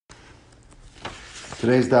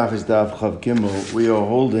Today's daf is daf Chav Gimel. We are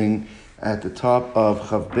holding at the top of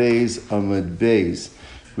Chav Beis Amud Beis.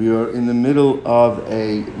 We are in the middle of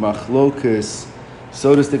a machlokus,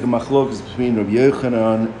 so to speak, a machlokus between Rabbi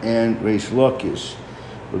Yochanan and Reish Lakish.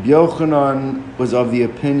 Rabbi Yochanan was of the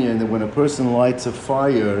opinion that when a person lights a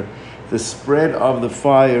fire, the spread of the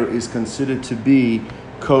fire is considered to be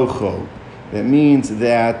kocho. That means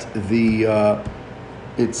that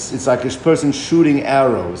it's like a person shooting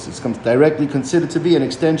arrows. It's directly considered to be an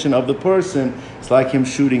extension of the person. It's like him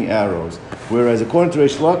shooting arrows. Whereas according to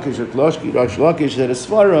Reish Lakish said a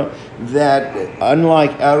svara that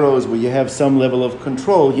unlike arrows where you have some level of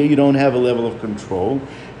control, here you don't have a level of control,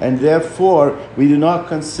 and therefore we do not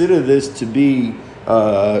consider this to be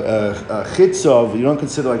a chitzov. You don't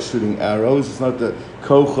consider like shooting arrows. It's not the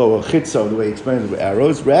kocho or chitzov the way he explains it with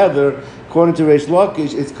arrows. Rather, according to Reish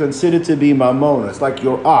Lakish, it's considered to be mamona. It's like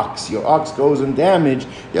your ox. Your ox goes in damage.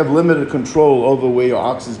 You have limited control over where your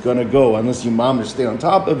ox is going to go unless you mamish stay on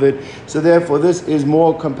top of it. So therefore, this is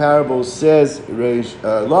more comparable, says Reish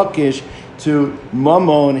Lakish, to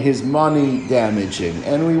mammon, his money damaging.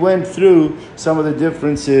 And we went through some of the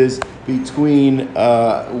differences between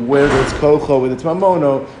whether it's kocho, whether it's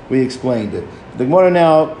mamono. We explained it. The Gemara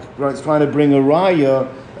now is trying to bring a raya.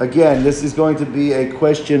 Again, this is going to be a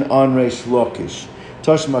question on Reish Lakish.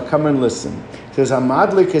 Toshma, come and listen. It says,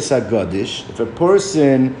 Hamadlik es hagadish, if a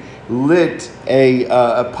person lit a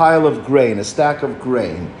pile of grain, a stack of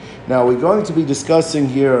grain. Now, we're going to be discussing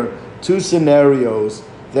here two scenarios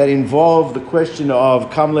that involve the question of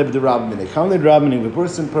kamlev derabmine. Kamlev derabmine, if a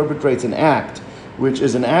person perpetrates an act, which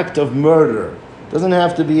is an act of murder. Doesn't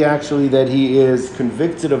have to be actually that he is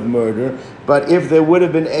convicted of murder, but if there would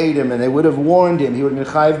have been Adam and they would have warned him, he would have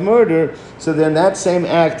been chayiv murder, so then that same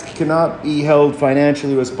act cannot be held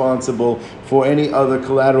financially responsible for any other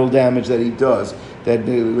collateral damage that he does. That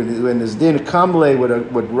when this din kamle,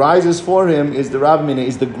 what rises for him is the rabmina,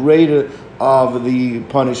 is the greater of the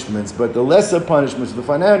punishments, but the lesser punishments, the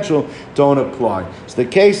financial, don't apply. So the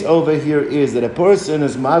case over here is that a person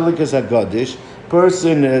is madlik as hagadish,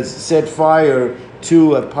 person has set fire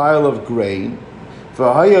to a pile of grain,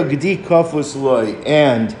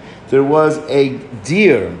 and there was a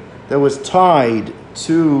deer that was tied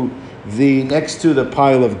to the next to the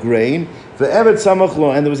pile of grain, and there was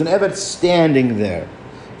an eved standing there.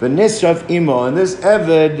 And this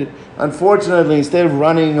eved, unfortunately, instead of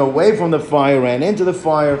running away from the fire, ran into the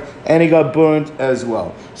fire, and he got burnt as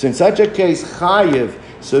well. So in such a case, chayiv,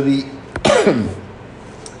 so the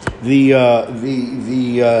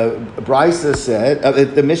Brisa said,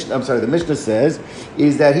 the Mishnah says,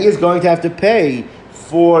 is that he is going to have to pay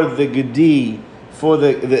for the gedi, for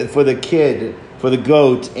the kid, for the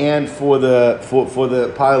goat, and for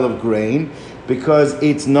the pile of grain, because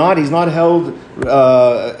he's not held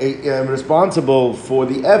responsible for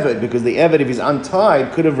the eved, because the eved, if he's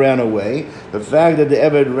untied, could have ran away. The fact that the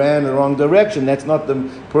eved ran the wrong direction, that's not the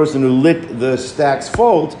person who lit the stack's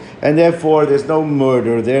fault, and therefore there's no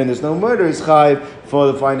murder there, and there's no murder, is chayiv for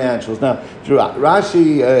the financials. Now,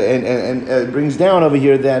 Rashi brings down over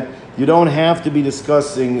here that you don't have to be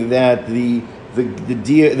discussing that the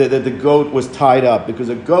deer, that the goat was tied up, because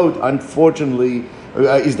a goat, unfortunately,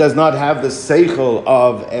 does not have the seichel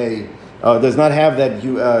of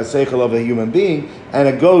seichel of a human being, and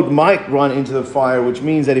a goat might run into the fire, which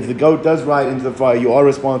means that if the goat does ride into the fire, you are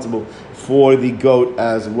responsible for the goat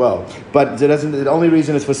as well. But the only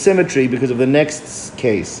reason is for symmetry, because of the next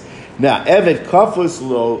case. Now, eved kafus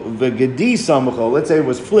lo v'gedi samucho. Let's say it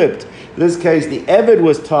was flipped. In this case, the eved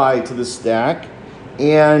was tied to the stack,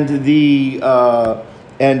 and the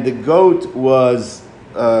goat was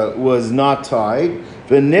not tied.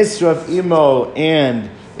 V'nisraf imo, and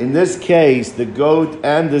in this case, the goat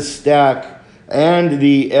and the stack and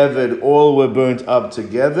the eved all were burnt up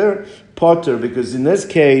together. Potter, because in this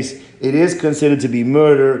case, it is considered to be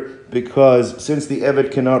murder, because since the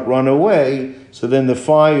eved cannot run away, so then the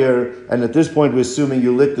fire, and at this point we're assuming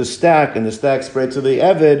you lit the stack and the stack spread to the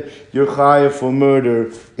eved, you're chayav for murder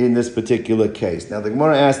in this particular case. Now the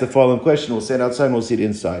Gemara asked the following question, we'll say it outside and we'll see it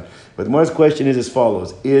inside. But the Gemara's question is as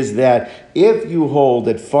follows, is that if you hold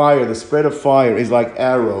that fire, the spread of fire is like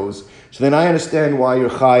arrows, so then I understand why you're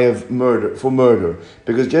chayav murder.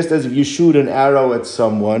 Because just as if you shoot an arrow at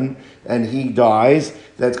someone and he dies,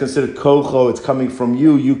 that's considered kocho, it's coming from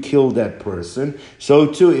you, you killed that person. So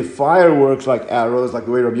too, if fire works like arrows, like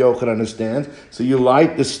the way Rabbi Yochanan understands, so you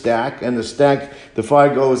light the stack, and the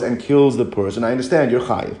fire goes and kills the person, I understand, you're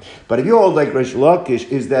chayiv. But if you hold like Reish Lakish,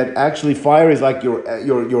 is that actually fire is like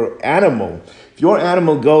your animal. If your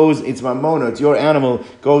animal goes, it's mamona, it's your animal,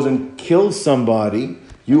 goes and kills somebody,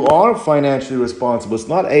 you are financially responsible.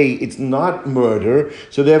 It's not murder.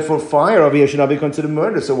 So therefore, fire over here should not be considered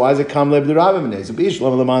murder. So why is it kamlev l'Rabbi? So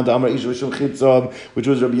b'ishlam l'man amar ish v'shum chitzov, which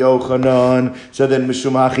was Rabbi Yochanan. So then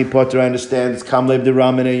mishum hachi potter, I understand it's kamlev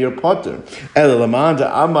l'Rabbi, you're potter. El l'man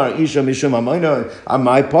amar isha mishum amayno,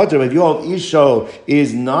 amay potter. If you hold isha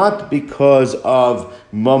is not because of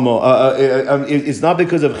mamo, it's not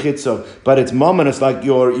because of chitzov, but it's mammon. It's like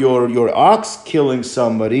your ox killing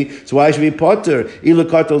somebody. So why should we potter? If your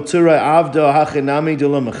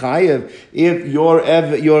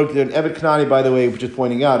Evet Knani, by the way, which is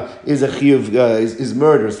pointing out, is a chiyuv, is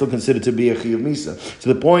murder, it's still considered to be a chiyuv misa.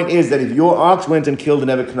 So the point is that if your ox went and killed an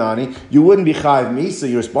Evet Knani, you wouldn't be chayiv misa.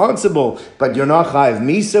 You're responsible, but you're not chayiv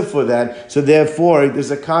misa for that. So therefore,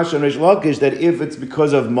 there's a kasha on Reish Lakish that if it's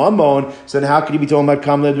because of mammon, so then how can you be talking about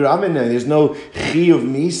kamled ramin? There's no chiyuv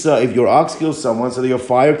misa if your ox kills someone, so that your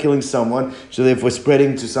fire killing someone, so therefore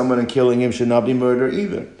spreading to someone and killing him should not be murder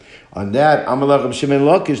either. On that, Amalach of Shimon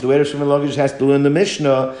Lakish, the way of Shimon Lakish has to learn the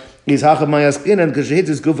Mishnah is Hachav Mayaskinan because Shehitz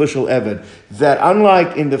is Gufa Shel Eved. That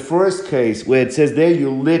unlike in the first case where it says there you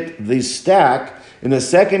lit the stack, in the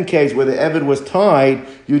second case where the Eved was tied,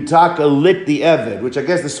 you taka lit the Eved, which I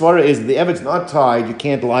guess the svara is the Eved's not tied, you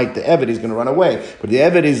can't light the Eved, he's going to run away. But the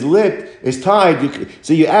Eved is lit, is tied,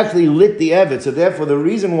 so you actually lit the Eved. So therefore the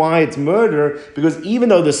reason why it's murder, because even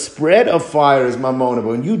though the spread of fire is mamona, but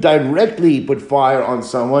when you directly put fire on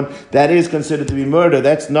someone, that is considered to be murder.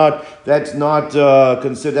 That's considered,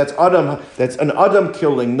 that's an Adam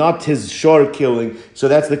killing, not his shor killing. So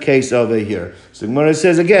that's the case over here. So Gemara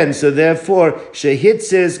says again, so therefore,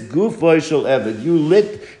 shehitzes gufoy shel eved, you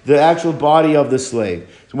lit the actual body of the slave.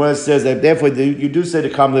 So Gemara says that therefore you do say the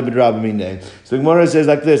kamle b'drab mineh. So Gemara says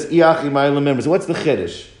like this, iachi ma'ilem members. So what's the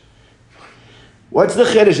chiddush? What's the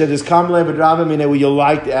chiddush that is kamle b'drab mineh where you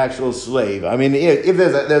light the actual slave? I mean, if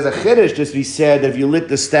there's a chiddush, just be said that if you lit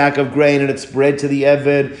the stack of grain and it spread to the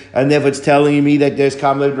eved, and therefore it's telling me that there's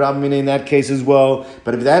kamle b'drab mineh in that case as well.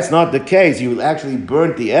 But if that's not the case, you actually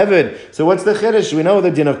burnt the eved. So what's the chiddush? We know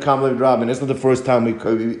the din of kamle b'drab mineh. It's not the first time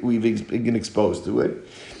we've been exposed to it.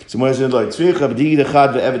 So when I said like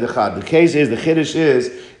the case is, the chiddush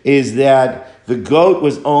is that the goat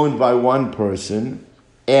was owned by one person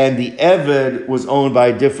and the eved was owned by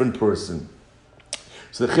a different person.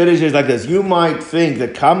 So the chiddush is like this. You might think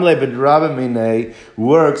that kamle b'drab mineh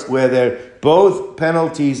works where both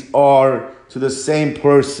penalties are to the same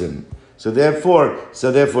person. So therefore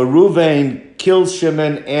Ruvain kills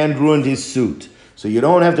Shimon and ruined his suit. So you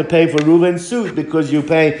don't have to pay for Reuven's suit because you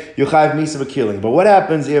pay your chayav misa for killing. But what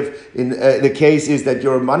happens if in the case is that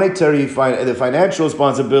your the financial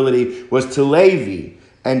responsibility was to Levi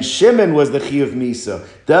and Shimon was the chiyuv misa?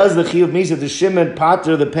 Does the chiyuv misa to Shimon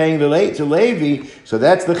pater the paying to Levi? So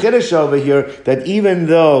that's the chiddush over here, that even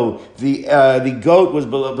though the goat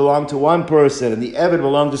belonged to one person and the eved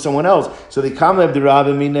belonged to someone else, so the kamlev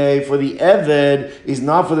d'Rabbi mineh for the eved is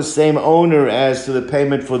not for the same owner as to the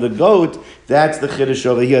payment for the goat. That's the chiddush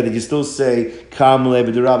over here, that you still say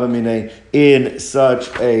kamlev d'Rabbi mineh in such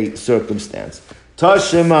a circumstance.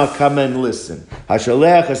 Tashema, come and listen. And the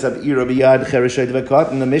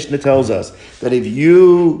Mishnah tells us that if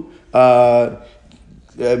you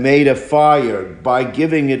made a fire by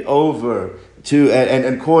giving it over to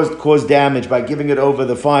and caused damage by giving it over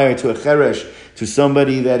the fire to a cheresh, to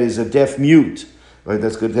somebody that is a deaf mute, right?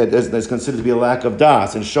 That's good. That's considered to be a lack of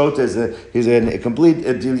das. And shota is a complete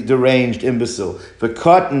deranged imbecile. The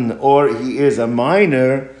cotton, or he is a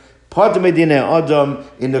minor.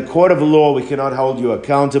 In the court of law, we cannot hold you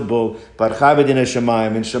accountable, but in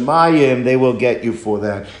Shemayim, they will get you for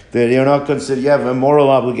that. You're not considered, you have a moral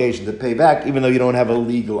obligation to pay back, even though you don't have a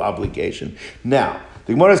legal obligation. Now,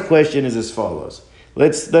 the Gemara's question is as follows.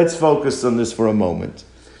 Let's focus on this for a moment.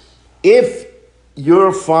 If it's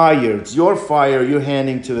your fire, you're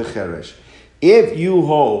handing to the cheresh. If you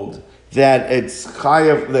hold that it's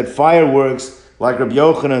chayav, that fireworks, like Rabbi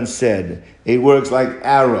Yochanan said, it works like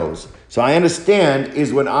arrows. So I understand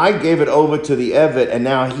is when I gave it over to the eved, and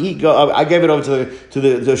now I gave it over to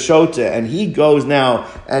the shota, and he goes now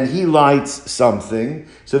and he lights something.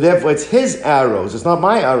 So therefore, it's his arrows. It's not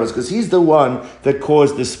my arrows because he's the one that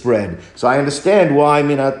caused the spread. So I understand why.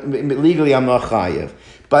 Legally, I'm not chayav.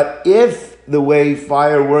 But if the way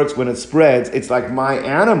fire works when it spreads, it's like my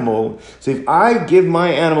animal. So if I give my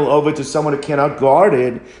animal over to someone who cannot guard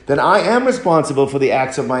it, then I am responsible for the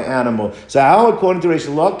acts of my animal. So how, according to Reish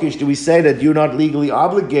Lakish, do we say that you're not legally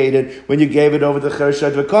obligated when you gave it over to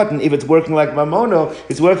Chereshet V'Katan? If it's working like Mamono,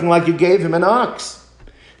 it's working like you gave him an ox.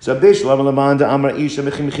 So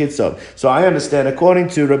I understand, according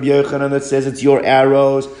to Rabbi Yochanan, that says it's your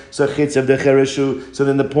arrows, so chitzav de chereshu. So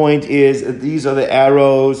then the point is, these are the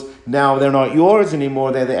arrows. Now they're not yours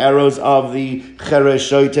anymore. They're the arrows of the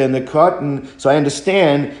chereshoita and the cotton. So I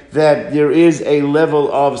understand that there is a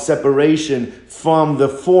level of separation from the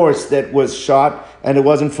force that was shot, and it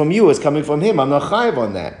wasn't from you, it's coming from him. I'm not chayiv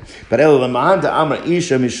on that. But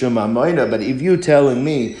if you telling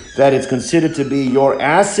me that it's considered to be your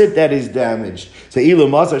asset that is damaged, so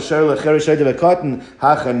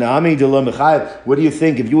what do you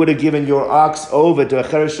think? If you would have given your ox over to a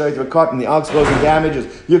chereshoit of a cotton, the ox goes and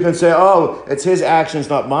damages, you can say, oh, it's his action, it's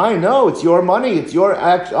not mine. No, it's your money, it's your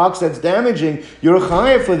ox that's damaging. You're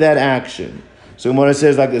chayiv for that action. So Gemara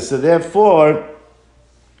says like this. So therefore,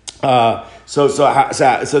 so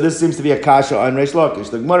this seems to be a kasha on Reish Lakish.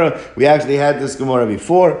 The Gemara, we actually had this Gemara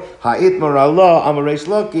before. Ha'itmar Allah Amar Reish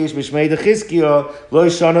Lakish Mishmei Dechizkiya Lo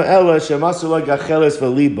Shano Ella Shemasu Lo Gacheles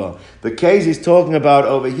V'Liba. The case he's talking about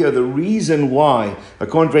over here, the reason why,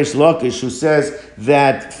 according to Reish Lakish, who says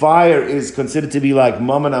that fire is considered to be like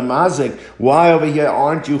Mammon Amazik, why over here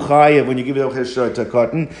aren't you chayev when you give it to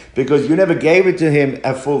cotton? Because you never gave it to him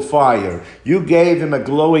a full fire. You gave him a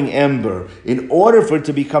glowing ember. In order for it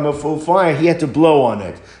to become a full fire, he had to blow on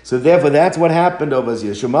it. So therefore, that's what happened over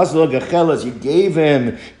here. You gave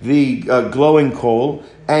him the glowing coal,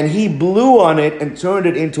 and he blew on it and turned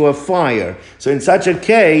it into a fire. So in such a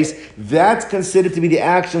case, that's considered to be the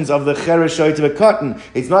actions of the chereshoit of a cotton.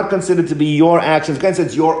 It's not considered to be your actions.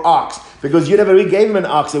 It's your ox. Because you never gave him an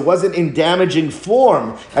ox. It wasn't in damaging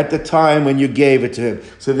form at the time when you gave it to him.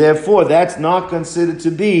 So therefore, that's not considered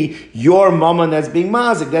to be your mammon that's being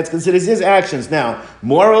mazik. That's considered his actions. Now,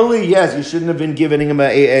 morally, yes, you shouldn't have been giving him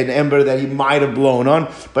an ember that he might have blown on.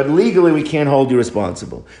 But legally, we can't hold you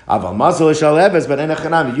responsible. But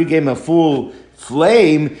if you gave him a full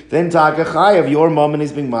flame, then taka chayav, your mammon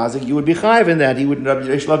is being mazik, you would be chayav in that. Rabbi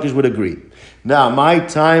Reish Lakish would agree. Now, my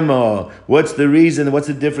time, what's the reason? What's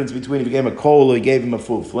the difference between if you gave him a coal or you gave him a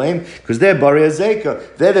full flame? Because they're bari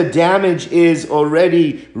azeka. There, the damage is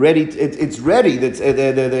already ready. It's ready.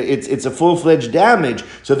 It's a full-fledged damage.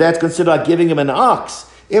 So that's considered like giving him an ox.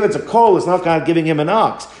 If it's a coal, it's not kind of giving him an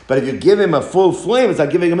ox. But if you give him a full flame, it's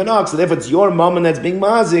like giving him an ox. So therefore, it's your mammon that's being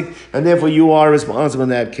mazik, and therefore you are responsible in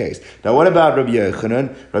that case. Now, what about Rabbi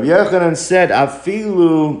Yochanan? Rabbi Yochanan said,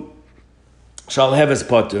 afilu shall have his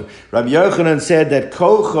potter. Rabbi Yochanan said that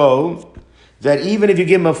kocho, that even if you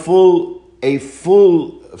give him a full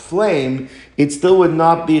flame, it still would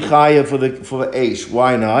not be chaya for the eish.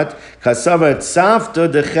 Why not? Because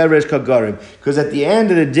at the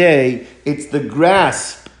end of the day, it's the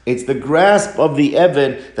grasp of the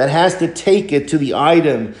Eved that has to take it to the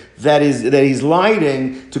item that he's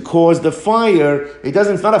lighting to cause the fire. It's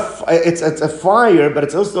a fire, but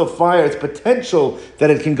it's also a fire. It's potential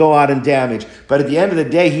that it can go out and damage. But at the end of the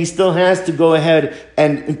day, he still has to go ahead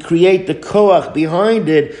and create the koach behind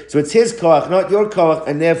it. So it's his koach, not your koach,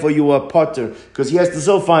 and therefore you are potter, because he has to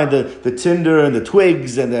still find the tinder and the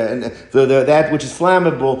twigs and the that which is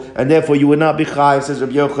flammable, and therefore you would not be chayiv, says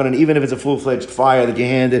Rabbi Yochanan, even if it's a full-fledged fire that you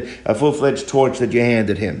handed, a full-fledged torch that you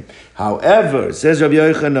handed him. However, says Rabbi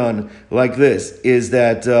Yochanan, like this, is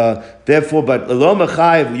that therefore, but lo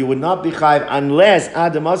mechayiv, you would not be chayiv unless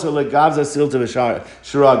adam asur legavza silta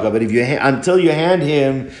v'sharaga. But if until you hand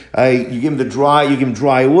him, you give him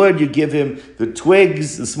dry wood, you give him the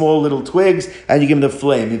twigs, the small little twigs, and you give him the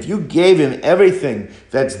flame. If you gave him everything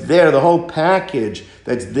that's there, the whole package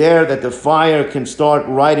that's there, that the fire can start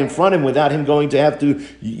right in front of him without him going to have to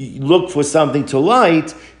look for something to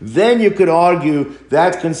light, then you could argue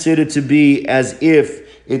that's considered to be as if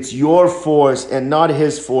it's your force and not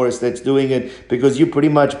his force that's doing it, because you pretty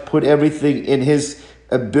much put everything in his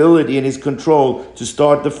ability and his control to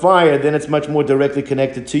start the fire. Then it's much more directly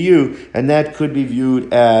connected to you, and that could be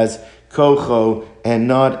viewed as kocho and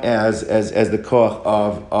not as the koch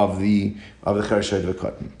of the chereshet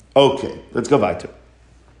v'katan. Okay, let's go weiter.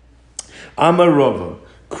 Amar Rava.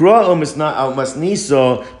 Kra'o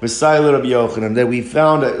masniso b'sayla Rabbi Yochanan, that we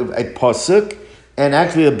found a pasuk, and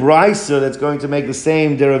actually a brisa that's going to make the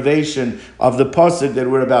same derivation of the pasuk that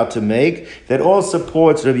we're about to make, that all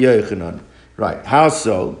supports Rabbi Yochanan. Right, how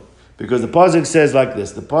so? Because the pasuk says like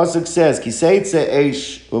this. The pasuk says, Kiseitze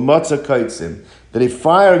eish u'matza kaitzim, that a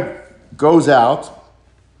fire goes out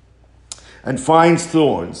and finds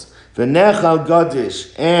thorns. V'nechal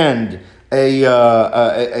gadish, and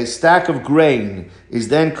a stack of grain is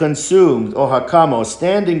then consumed, or hakama, or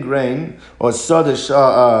standing grain, or sadish,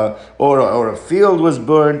 or a field was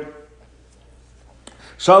burned.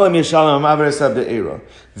 Shalom yeshalom averes habe'ira,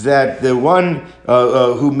 that the one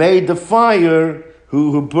who made the fire,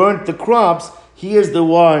 who burnt the crops, he is the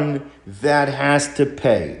one that has to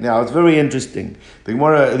pay. Now, it's very interesting. The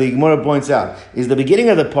Gemara points out, is the beginning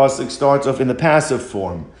of the pasuk starts off in the passive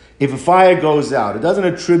form. If a fire goes out, it doesn't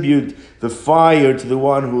attribute the fire to the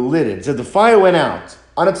one who lit it. It says the fire went out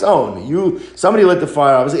on its own. Somebody lit the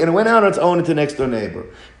fire, obviously, and it went out on its own into the next door neighbor.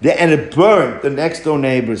 And it burnt the next door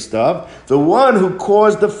neighbor's stuff. The one who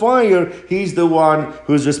caused the fire, he's the one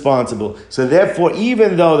who's responsible. So therefore,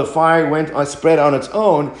 even though the fire spread on its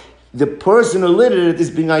own, the person who lit it is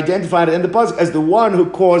being identified in the pasuk as the one who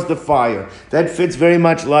caused the fire. That fits very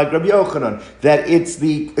much like Rabbi Yochanan, that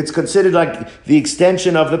it's considered like the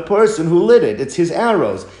extension of the person who lit it. It's his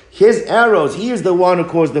arrows. His arrows, he is the one who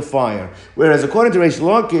caused the fire. Whereas according to Reish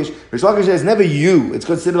Lakish says never you. It's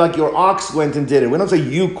considered like your ox went and did it. We don't say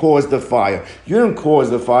you caused the fire. You didn't cause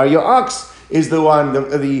the fire. Your ox is the one that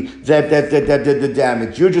did the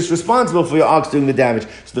damage. You're just responsible for your ox doing the damage.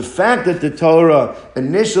 So the fact that the Torah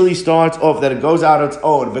initially starts off that it goes out on its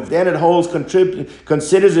own, but then it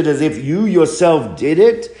considers it as if you yourself did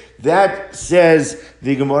it, that says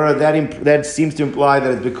the Gemara, that seems to imply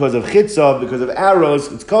that it's because of chitzah, because of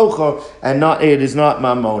arrows, it's kocha, and it is not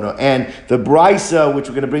mamona. And the brisa, which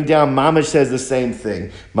we're going to bring down, Mamash says the same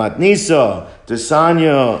thing. Matnisa,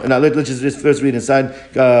 Desanya, now let's just first read inside,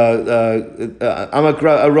 Rava.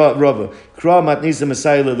 Kra matnisa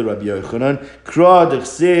Messiah the Rabbi Yochanan. Kra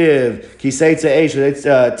dechsiv ki seitza eish.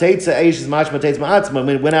 Teitza eish is mashma teitza ma'atzma.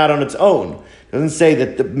 When it went out on its own. It doesn't say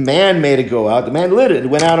that the man made it go out. The man lit it. It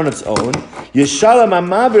went out on its own. Yeshalam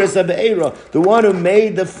ha'maveres ha'be'era. The one who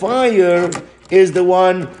made the fire is the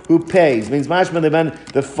one who pays. It means mashma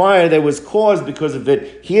the fire that was caused because of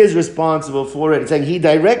it, he is responsible for it. It's saying he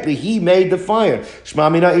made the fire. Shma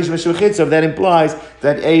mina ish meshuchitzav. That implies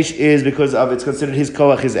that Eish is because of it's considered his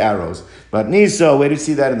koach, his arrows. But Nisa, where do you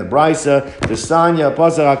see that in the Brisa? The Sanya,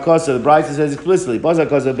 Pasar HaKosa, the Brisa says explicitly, Pasar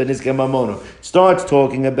HaKosa beniske mamono. Starts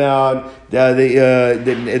talking about the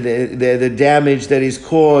damage that is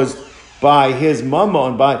caused by his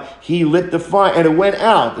mammon, he lit the fire and it went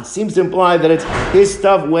out. It seems to imply that his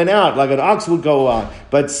stuff went out, like an ox would go out.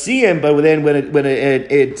 But then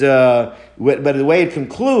but the way it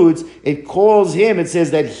concludes, it calls him, it says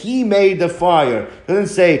that he made the fire. It doesn't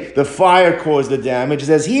say the fire caused the damage, it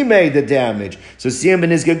says he made the damage. So siyam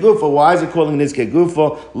b'nizke gufa, why is it calling nizke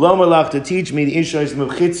gufa? Lo malach, to teach me the ishois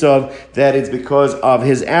mevchitzov, that it's because of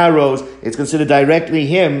his arrows. It's considered directly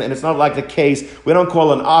him, and it's not like the case, we don't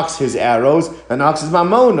call an ox his arrows, an ox is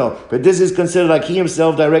mamono, but this is considered like he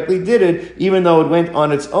himself directly did it, even though it went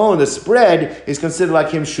on its own. The spread is considered like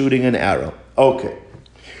him shooting an arrow. Okay.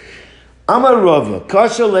 Amar Rava,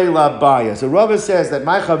 Kasha Leila Abaya. So Rava says that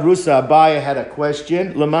my chavrusa Abaya had a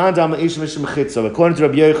question. According to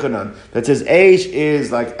Rabbi Yochanan, that says Eish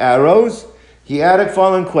is like arrows. He had a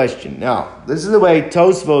following question. Now, this is the way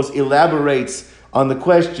Tosfos elaborates on the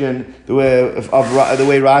question, the way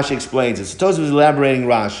Rashi explains it. So Tosfos is elaborating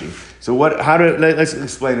Rashi. So let's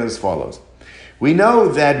explain it as follows. We know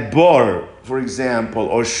that bor, for example,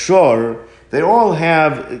 or shor, they all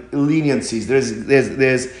have leniencies.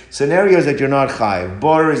 There's scenarios that you're not chayev.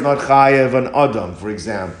 Bor is not chayev an adam, for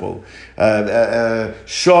example.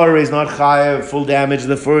 Shor is not chayev full damage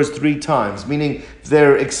the first 3 times, meaning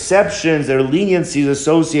there are exceptions, there are leniencies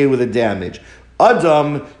associated with the damage.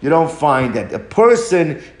 Adam, you don't find that. A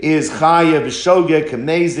person is chayev, b'shogeg,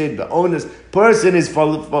 k'mezid, b'onus. Person is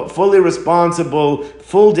fully responsible,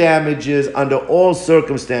 full damages under all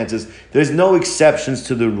circumstances. There's no exceptions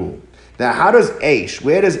to the rule. Now, where does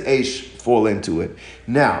Eish fall into it?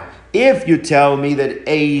 Now, if you tell me that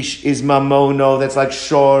Eish is mamono, that's like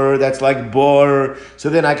shor, that's like bor, so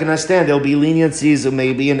then I can understand there'll be leniencies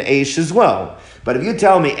maybe in Eish as well. But if you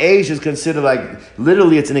tell me Eish is considered like,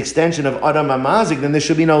 literally it's an extension of Adam Amazik, then there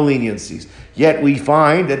should be no leniencies. Yet we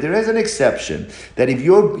find that there is an exception, that if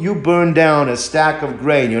you burn down a stack of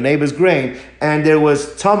grain, your neighbor's grain, and there was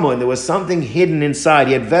tamun, there was something hidden inside,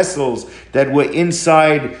 he had vessels that were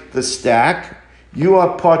inside the stack, you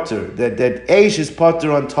are potter, that Eish is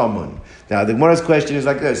potter on tamun. Now, the Gemara's question is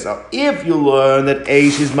like this. So, if you learn that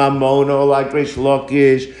Eish is mamono, like Reish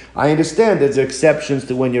Lakish, I understand there's exceptions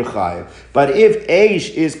to when you're chayiv. But if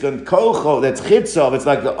Eish is kocho, that's chitzov, it's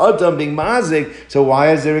like the Adam being mazik, so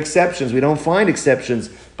why is there exceptions? We don't find exceptions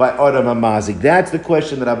by Adam and mazik. That's the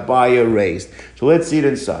question that Abaya raised. So let's see it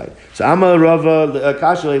inside. So Amar Rava,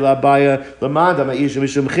 Kasha Leila Abaya, Lamada Ma'isha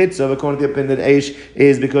Mishum Chitzov, according to the opinion that Eish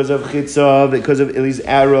is because of chitzov, because of these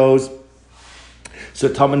arrows. So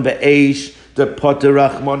Taman be'eish, the potter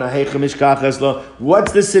rachmona heichem ishkachas lo.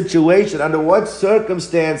 What's the situation? Under what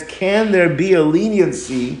circumstance can there be a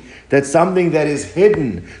leniency that something that is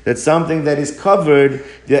hidden, that something that is covered,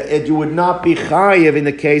 that you would not be chayiv in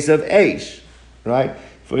the case of eish, right?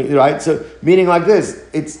 Right? So, meaning like this,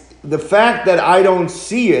 it's the fact that I don't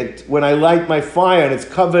see it when I light my fire and it's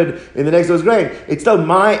covered in the next day's grain, it's still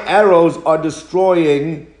my arrows are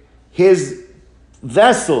destroying his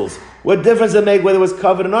vessels. What difference does it make whether it was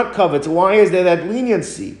covered or not covered? So why is there that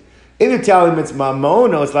leniency? If you tell him it's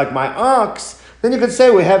mamono, it's like my ox, then you could say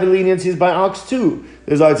we have leniencies by ox too.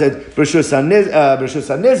 There's always said b'rshus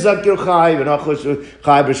hanizak you're chayiv, and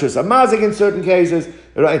chayiv b'rshus hamazik in certain cases,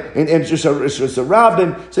 right? And b'rshus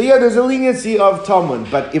rabbin. So yeah, there's a leniency of tamun.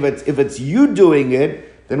 But if it's you doing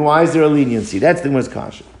it, then why is there a leniency? That's the most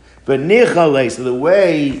kasha. But nichale, so the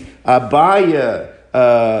way Abaya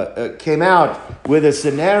came out with a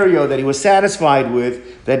scenario that he was satisfied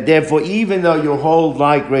with, that therefore even though you hold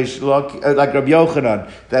like Rabbi Yochanan,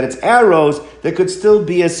 that it's arrows, there could still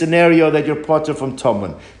be a scenario that you're potter from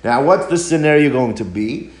Toman. Now what's the scenario going to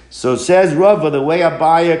be? So says Rava, the way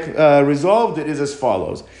Abaya resolved it is as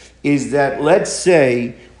follows, is that let's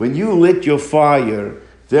say when you lit your fire,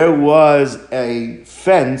 there was a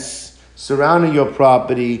fence surrounding your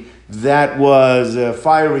property that was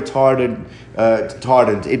fire retardant.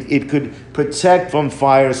 It could protect from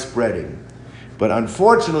fire spreading. But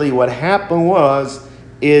unfortunately, what happened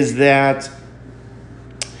is that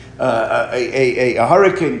a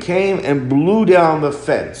hurricane came and blew down the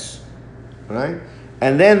fence, right?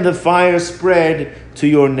 And then the fire spread to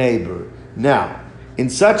your neighbor. Now, in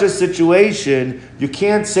such a situation, you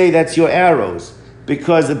can't say that's your arrows.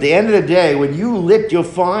 Because at the end of the day, when you lit your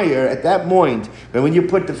fire, at that point, and when you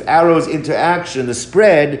put the arrows into action, the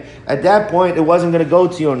spread, at that point, it wasn't going to go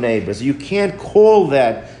to your neighbor. So you can't call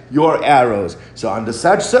that your arrows. So under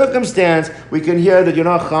such circumstance, we can hear that you're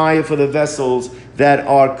not chayav for the vessels that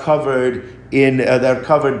are covered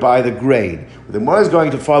by the grain. The Gemara is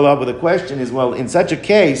going to follow up with a question is, well, in such a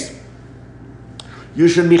case, you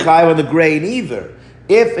shouldn't be chayav on the grain either.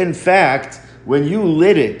 If, in fact, when you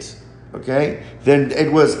lit it, okay, then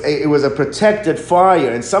it was a protected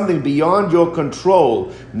fire and something beyond your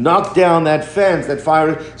control knocked down that fence, that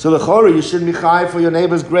fire. So the chorah, you shouldn't be chayav for your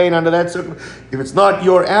neighbor's grain under that circumstance. If it's not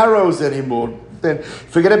your arrows anymore, then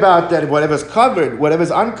forget about that. Whatever's covered, whatever's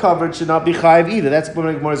uncovered should not be chayav either. That's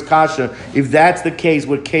Gemara's kasha. If that's the case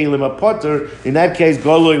with kalim a potter, in that case,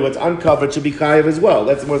 goloi, what's uncovered should be chayav as well.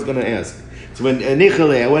 That's what I was going to ask. So when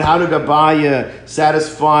how did Abaya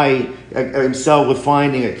satisfy himself with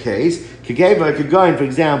finding a case? Kagain, for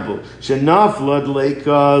example,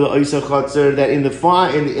 that in the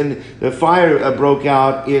fire broke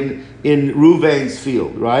out in Ruvain's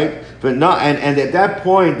field, right? But not, and at that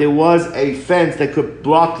point there was a fence that could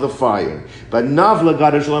block the fire. But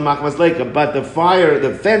the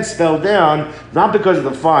fence fell down not because of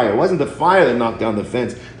the fire. It wasn't the fire that knocked down the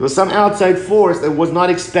fence. There was some outside force that was not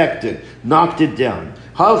expected, knocked it down.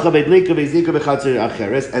 And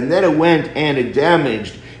then it went and it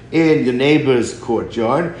damaged in the neighbor's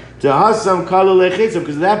courtyard. Because at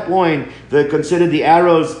that point, they considered the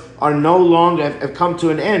arrows are no longer have come to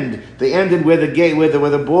an end. They ended where the gate, where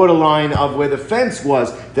the borderline of where the fence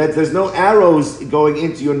was. That there's no arrows going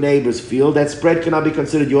into your neighbor's field. That spread cannot be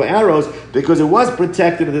considered your arrows because it was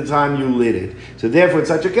protected at the time you lit it. So therefore, in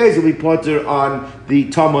such a case, you'll be potter on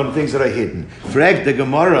the tamon, things that are hidden. Frek the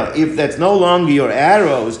Gemara, if that's no longer your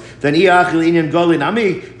arrows, then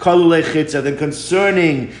then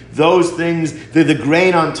concerning those things, the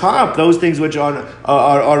grain on top, those things which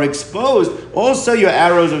are exposed, also your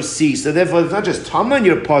arrows of cease. So therefore, it's not just tamon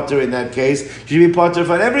your potter in that case. You should be potter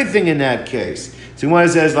for everything in that case. So the Gemara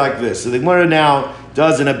says like this. So the Gemara now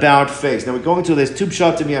does an about face. Now we're going to this two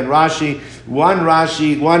pshatim and Rashi. One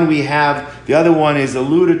we have, the other one is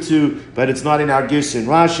alluded to, but it's not in our gis in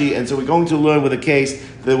Rashi. And so we're going to learn with a case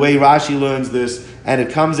the way Rashi learns this, and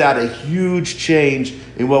it comes out a huge change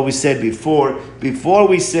in what we said before. Before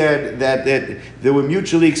we said that there were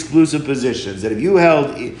mutually exclusive positions. That if you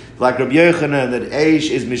held, like Rabbi Yochanan, that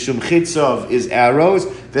Eish is Mishum Chitzov, is arrows,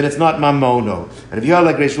 then it's not Mamono. And if you held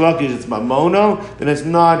like Reish Lakish, it's Mamono, then it's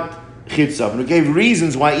not Chitzov. And we gave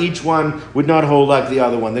reasons why each one would not hold like the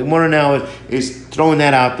other one. The Gemara now is throwing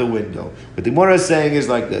that out the window. What the Gemara is saying is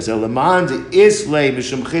like this. Elaman Islay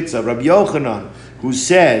Mishum Chitzov, Rabbi Yochanan, who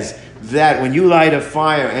says that when you light a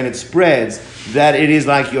fire and it spreads, that it is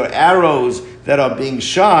like your arrows that are being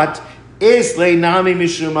shot, Islay Nami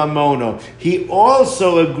Mishum Mamono. He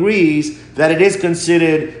also agrees that it is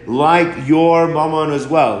considered like your mammon as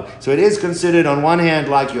well. So it is considered on one hand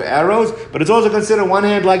like your arrows, but it's also considered on one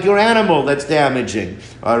hand like your animal that's damaging.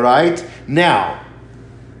 All right? Now,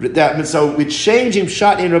 So we're changing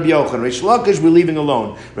Pshat in Rabbi Yochanan. Reish Lakish we're leaving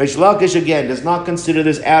alone. Reish Lakish again does not consider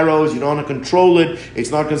this arrows. You don't want to control it. It's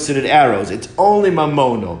not considered arrows. It's only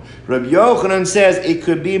mamono. Rabbi Yochanan says it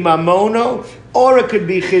could be mamono or it could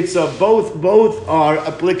be chitzah. Both are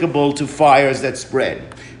applicable to fires that spread.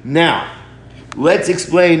 Now, let's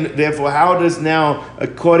explain, therefore, how does now,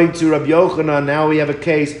 according to Rabbi Yochanan, now we have a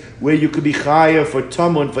case where you could be chayav for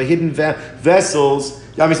tamun, for hidden vessels.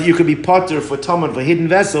 Obviously, you could be potter for tamun, for hidden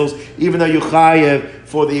vessels, even though you chayav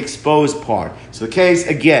for the exposed part. So the case,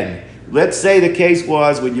 again, let's say the case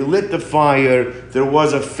was when you lit the fire, there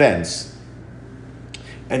was a fence.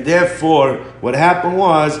 And therefore, what happened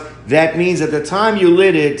was, that means at the time you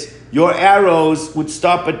lit it, your arrows would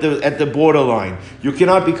stop at the borderline. You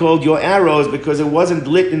cannot be called your arrows because it wasn't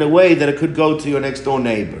lit in a way that it could go to your next door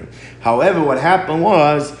neighbor. However, what happened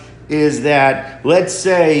is that, let's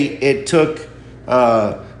say it took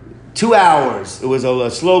 2 hours. It was a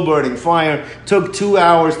slow burning fire. Took 2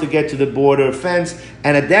 hours to get to the border fence.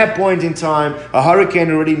 And at that point in time, a hurricane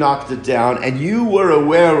already knocked it down and you were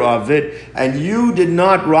aware of it and you did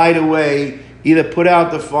not right away either put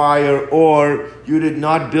out the fire or you did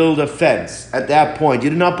not build a fence at that point. You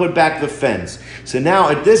did not put back the fence. So now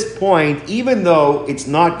at this point, even though it's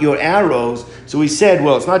not your arrows, so we said,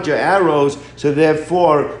 well, it's not your arrows, so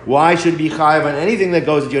therefore, why should be chayav on anything that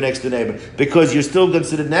goes to your next door neighbor? Because you're still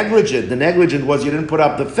considered negligent. The negligent was you didn't put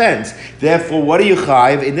up the fence. Therefore, what are you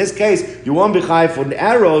chayav? In this case, you won't be chayav for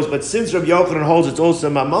arrows, but since Rabbi Yochanan holds it's also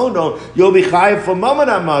mamono, you'll be chayav for mammon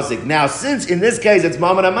amazik. Now, since in this case it's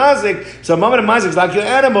mammon amazik, so mammon amazik is like your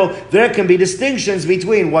animal, there can be distinctions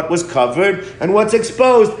between what was covered and what's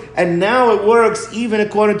exposed. And now it works, even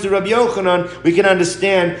according to Rabbi Yochanan, we can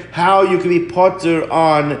understand how you can be potter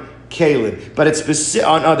on kalim, but it's specific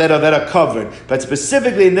that are covered. But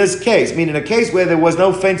specifically in this case, meaning a case where there was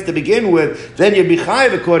no fence to begin with, then you'd be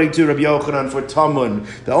chayiv according to Rabbi Yochanan for tamun.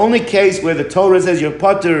 The only case where the Torah says you're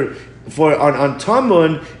potter for on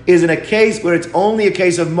tamun is in a case where it's only a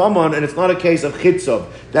case of mammon and it's not a case of chitzov.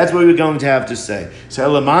 That's what we're going to have to say. So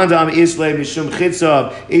elamandam islay mishum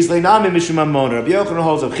chitzov, islay nami mishum mammon. Rabbi Yochanan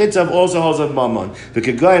holds of chitzov, also holds of mammon. The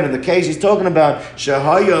kegayin in the case he's talking about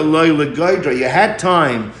shahaya loy legaydra. You had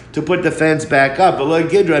time to put the fence back up,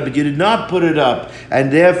 but you did not put it up,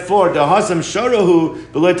 and therefore dahasam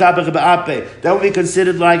sharahu below tapach ba'ape. That would be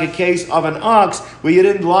considered like a case of an ox where you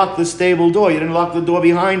didn't lock the stable door, you didn't lock the door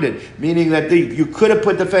behind it, meaning that you could have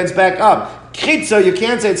put the fence back up. Chitza, you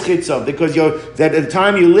can't say it's chitza because that at the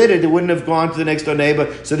time you lit it wouldn't have gone to the next door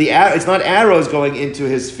neighbor. So it's not arrows going into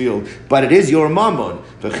his field, but it is your mammon.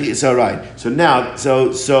 So right. So now, so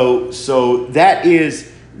that is.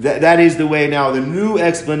 That is the way now, the new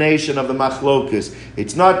explanation of the machlokus.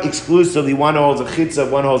 It's not exclusively one holds a chitzav,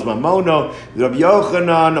 one holds mamono. Rabbi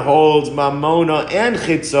Yochanan holds mamono and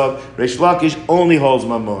chitzav. Reish Lakish only holds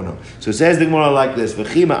mamono. So it says the Gemara like this: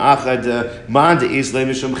 V'chima achad man de islay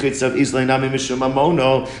mishum chitzav, islay nami mishum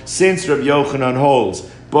mamono. Since Rabbi Yochanan holds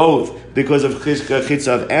both because of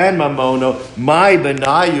chitzav and mamono, my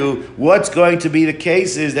benayu, what's going to be the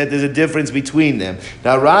case is that there's a difference between them.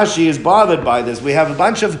 Now Rashi is bothered by this. We have a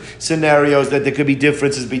bunch of scenarios that there could be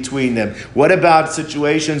differences between them. What about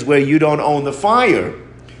situations where you don't own the fire?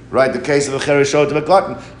 Right, the case of the chereshot of a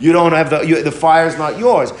cotton, you don't have the fire is not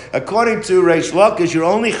yours. According to Reish Lakish, you're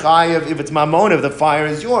only chayav if it's mamon, if the fire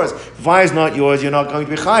is yours. If the fire is not yours, you're not going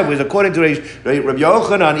to be chayav. Whereas according to Rabbi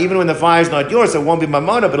Yochanan, even when the fire is not yours, it won't be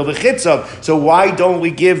mamona, but it'll be chitzav. So why don't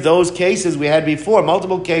we give those cases we had before,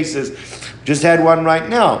 multiple cases? Just had one right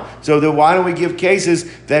now. So then why don't we give cases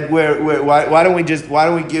that why don't we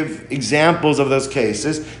give examples of those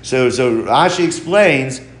cases? So Rashi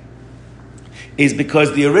explains. Is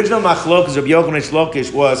because the original machlokas of Yochanan Reish Lakish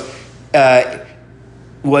was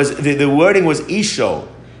the wording was isho.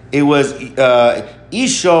 It was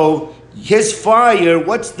isho. His fire,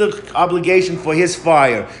 what's the obligation for his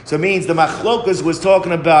fire? So it means the machlokas was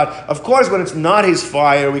talking about, of course, when it's not his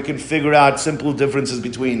fire, we can figure out simple differences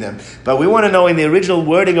between them. But we want to know in the original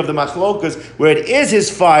wording of the machlokas, where it is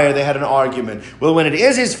his fire, they had an argument. Well, when it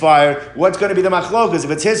is his fire, what's going to be the machlokas?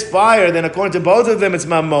 If it's his fire, then according to both of them, it's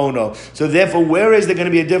mamono. So therefore, where is there going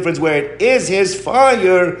to be a difference where it is his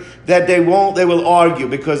fire that they will argue?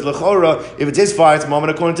 Because l'chora, if it's his fire, it's mamono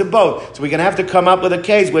according to both. So we're going to have to come up with a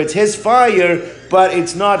case where it's his fire, but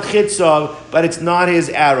it's not chitzav, but it's not his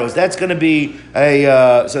arrows. That's going to be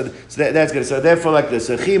that's good. So therefore, like this.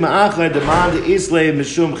 So my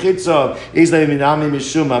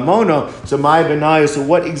benaya. So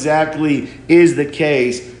what exactly is the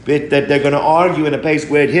case that they're going to argue in a place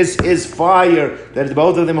where his fire that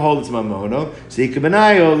both of them hold it's mamono? So the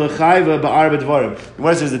Gemara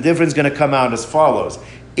says the difference is going to come out as follows.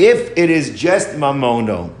 If it is just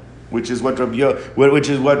mamono, which is what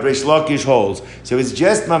Rish Lakish holds. So it's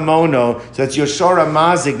just mamono, so it's Yoshora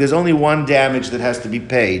Mazik, there's only one damage that has to be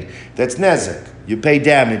paid. That's nezek. You pay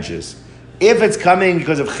damages. If it's coming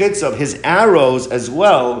because of chitzov, his arrows as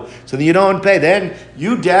well, so then you don't pay. Then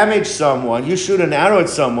you damage someone, you shoot an arrow at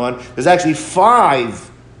someone, there's actually 5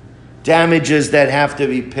 damages that have to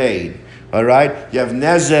be paid. All right? You have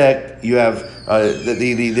nezek, you have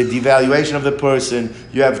the devaluation of the person,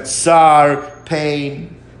 you have tsar,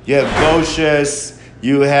 pain, you have goshes,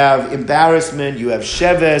 you have embarrassment, you have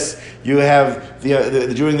sheves, you have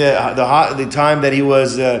during the time that he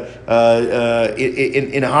was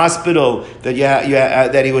in a hospital,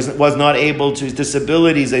 that he was not able to, his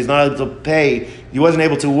disabilities, that he's not able to pay, he wasn't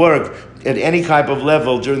able to work at any type of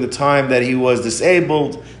level during the time that he was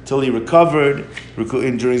disabled till he recovered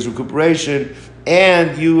during his recuperation.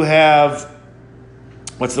 And you have,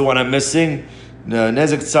 what's the one I'm missing?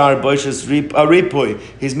 Nezek Tsar Boishes Ripoy,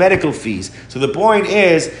 his medical fees. So the point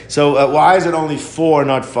is, why is it only 4,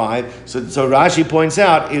 not 5? So Rashi points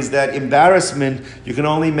out is that embarrassment, you can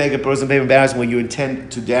only make a person pay embarrassment when you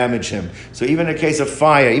intend to damage him. So even in a case of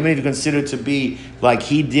fire, even if you consider it to be like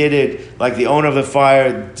he did it, like the owner of the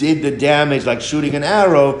fire did the damage, like shooting an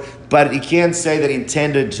arrow, but he can't say that he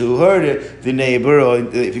intended to hurt it, the neighbor, or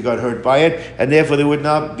if he got hurt by it, and therefore there would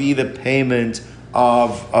not be the payment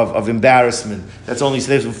of embarrassment. That's only, so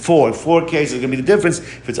there's 4. 4 cases going to be the difference.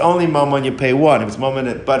 If it's only mammon, you pay 1. If it's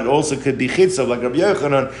mammon, but it also could be chitzah, like Rabbi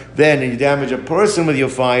Yochanan, then you damage a person with your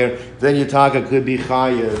fire, then your taka could be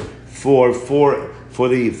chayav for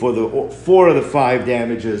the 4 of the 5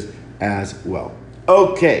 damages as well.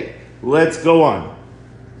 Okay, let's go on.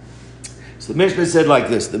 So the Mishnah said like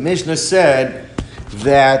this. The Mishnah said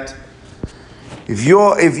that if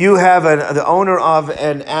you have the owner of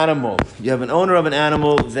an animal, you have an owner of an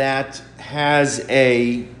animal that has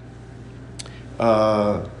an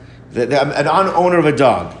owner of a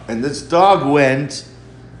dog, and this dog went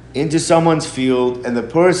into someone's field, and the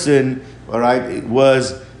person, all right,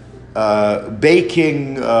 was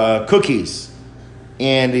baking cookies,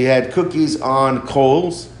 and he had cookies on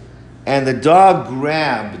coals, and the dog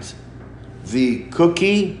grabbed the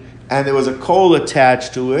cookie, and there was a coal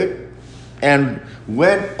attached to it, and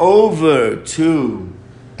went over to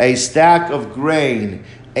a stack of grain,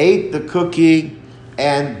 ate the cookie,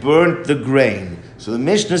 and burnt the grain. So the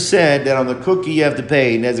Mishnah said that on the cookie you have to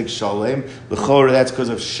pay nezek shalem. L'chora, that's because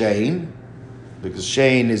of shein, because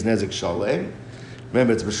shein is nezek shalem.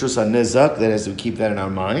 Remember, it's b'shus ha-nezak, that has to keep that in our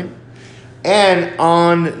mind. And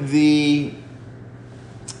on the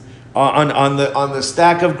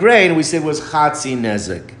stack of grain, we said was chatzi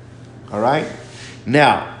nezek. All right?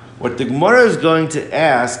 Now, what the Gemara is going to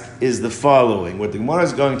ask is the following. The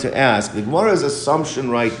Gemara's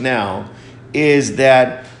assumption right now is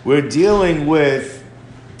that we're dealing with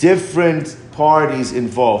different parties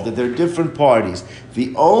involved, that there are different parties.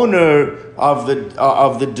 The owner of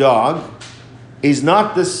the dog is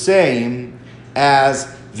not the same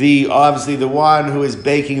as obviously the one who is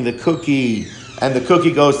baking the cookie, and the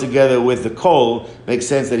cookie goes together with the coal. Makes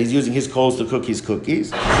sense that he's using his coals to cook his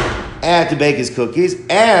cookies and to bake his cookies,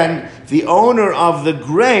 and the owner of the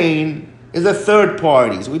grain is a third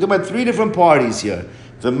party. So we're talking about 3 different parties here.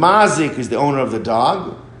 The mazik is the owner of the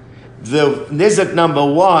dog. The nizak number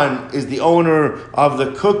 1 is the owner of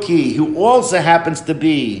the cookie, who also happens to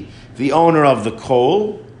be the owner of the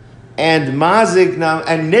coal. And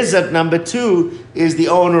nizak number 2 is the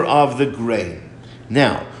owner of the grain.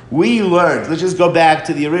 Now, we learned, let's just go back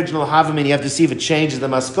to the original Havamin. You have to see if it changes the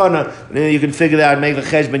maskana, and then you can figure that out and make the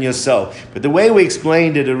cheshbon yourself. But the way we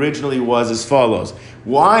explained it originally was as follows.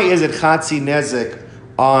 Why is it chatzi nezek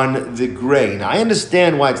on the grain? I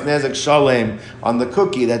understand why it's nezek shalem on the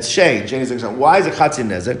cookie. That's shein. Why is it chatzi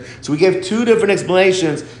nezek? So we gave 2 different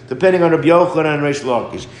explanations depending on Rabbi Yochanan and Rish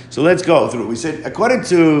Lakish. So let's go through. We said, according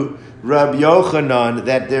to Rabbi Yochanan,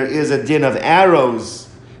 that there is a din of arrows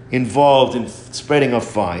involved in spreading of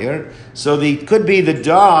fire. So could be the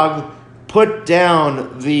dog put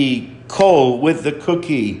down the coal with the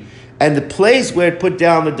cookie, and the place where it put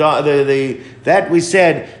down that we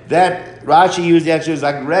said that Rashi used actually is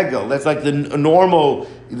like regal. That's like the normal.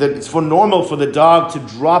 It's normal for the dog to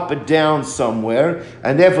drop it down somewhere,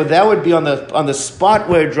 and therefore that would be on the spot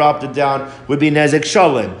where it dropped it down would be nezek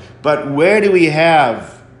shalem. But where do we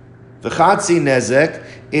have the chatzi nezek?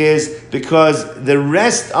 Is because the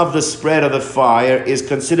rest of the spread of the fire is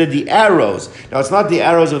considered the arrows. Now, it's not the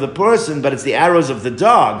arrows of the person, but it's the arrows of the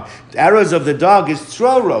dog. The arrows of the dog is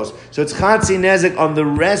troros. So it's chatzi nezek on the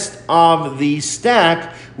rest of the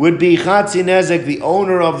stack would be chatzi nezek. The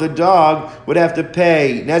owner of the dog would have to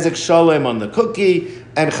pay nezek shalem on the cookie,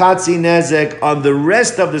 and chatzi nezek on the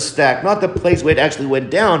rest of the stack, not the place where it actually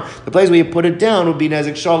went down. The place where you put it down would be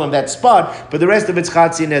nezek shalom, that spot, but the rest of it's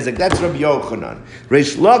chatzi nezek. That's Rabbi Yochanan.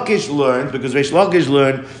 Reish Lakish learned, because Reish Lakish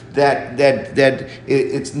learned that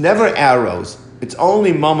it's never arrows. It's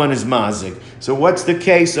only mammon is mazik. So what's the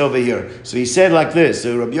case over here? So he said like this.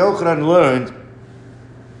 So Rabbi Yochanan learned.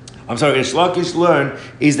 Reish Lakish learned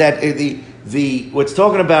is that what's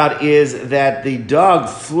talking about is that the dog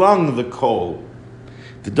flung the coal.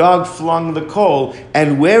 The dog flung the coal,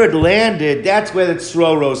 and where it landed, that's where the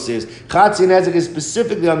tzroros is. Chatzi nezek is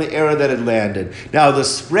specifically on the area that it landed. Now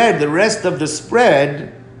the rest of the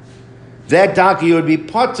spread, that daki you would be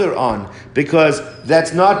potter on, because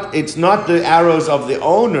it's not the arrows of the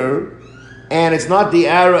owner, and it's not the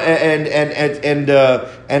arrow, and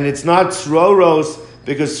it's not tzroros,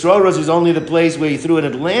 because tzroros is only the place where you threw it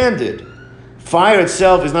and it landed. Fire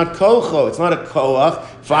itself is not kocho, it's not a koach.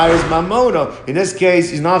 Fire is mamono. In this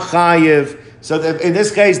case, he's not chayiv. So in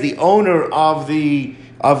this case, the owner of the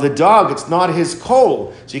dog, it's not his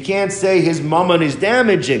coal. So you can't say his mammon is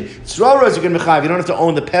damaging. Tzroros you can mechayiv. You don't have to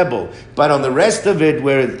own the pebble. But on the rest of it,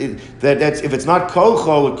 where that's if it's not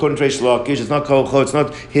kocho, it couldn't Reish Lakish. It's not kocho. It's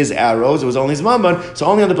not his arrows. It was only his mammon. So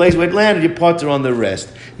only on the place where it landed, you potter on the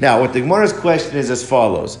rest. Now, what the Gemara's question is as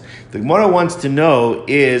follows. The Gemara wants to know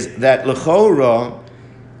is that l'chora,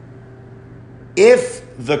 if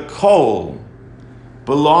the coal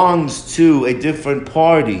belongs to a different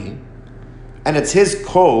party, and it's his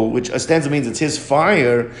coal, which ostensibly means it's his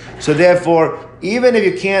fire, so therefore, even if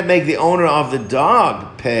you can't make the owner of the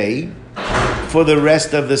dog pay for the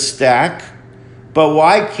rest of the stack, but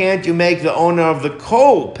why can't you make the owner of the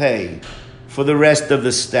coal pay for the rest of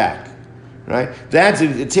the stack? Right?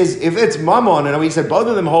 It's his. If it's mammon, and we said both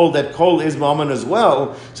of them hold that coal is mammon as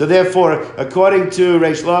well. So therefore, according to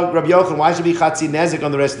Rabbi Yochanan, why should be chatzi nezek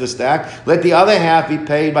on the rest of the stack? Let the other half be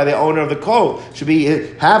paid by the owner of the coal. Should be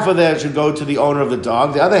half of that should go to the owner of the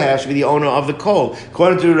dog. The other half should be the owner of the coal.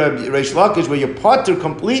 According to Reish Lakish, where you potter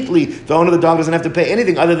completely, the owner of the dog doesn't have to pay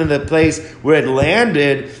anything other than the place where it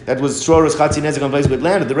landed. That was shroros chatzi nezek on the place where it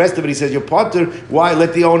landed. The rest of it, he says, you potter. Why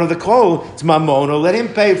let the owner of the coal? It's mamono. Let him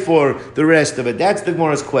pay for the rest of it. That's the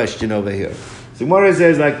Gemara's question over here. The Gemara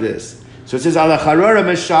says like this. So it says ala charara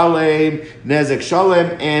meshalem nezek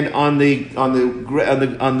shalem, and on the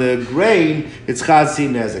grain it's chatzi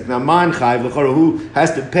nezek. Now man chayv l'chora, who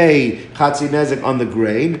has to pay chatzi nezek on the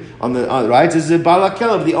grain right? This is the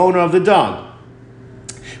balakel, the owner of the dog.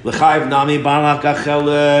 L'chayv nami balak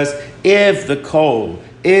acheles, if the coal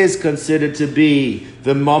is considered to be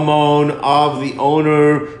the mammon of the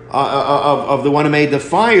owner of the one who made the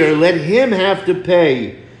fire, let him have to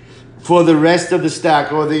pay for the rest of the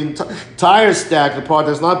stack, or the entire stack, the part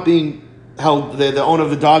that's not being held, the owner of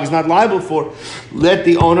the dog is not liable for. Let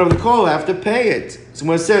the owner of the coal have to pay it. So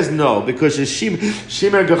when it says no, because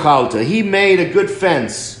Shimer Gechalta, he made a good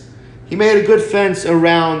fence. He made a good fence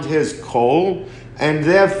around his coal, and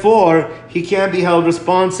therefore he can't be held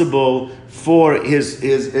responsible for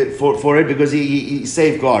for it because he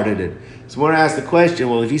safeguarded it. So we're asked the question: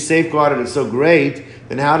 well, if he safeguarded it so great,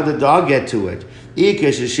 then how did the dog get to it? If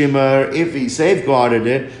he safeguarded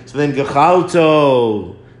it, so then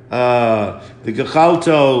Gechalto, the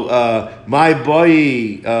Gechalto, my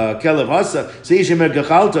boy, Kelev Hasa, so Yishimer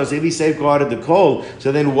Gechalto, so if he safeguarded the coal,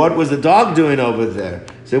 so then what was the dog doing over there?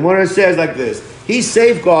 So one it says like this: he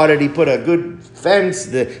safeguarded, he put a good fence,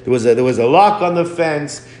 there was a lock on the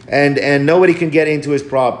fence, and nobody can get into his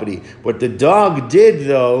property. What the dog did,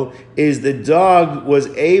 though, is the dog was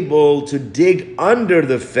able to dig under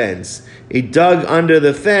the fence. He dug under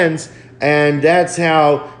the fence, and that's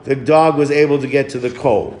how the dog was able to get to the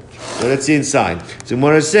coal. So let's see inside. So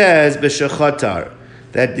when it says b'shechatar,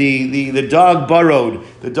 that the dog burrowed,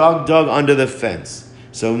 the dog dug under the fence.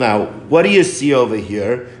 So now, what do you see over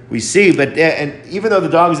here? We see, and even though the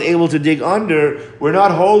dog is able to dig under, we're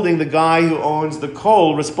not holding the guy who owns the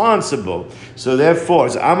coal responsible. So therefore,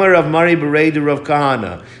 Amar of Mari Bereder of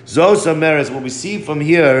Kahana, Zos Ameris, what we see from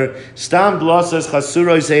here, Stam Glossas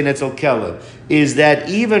Chasuroy Seinetzel Kelev, is that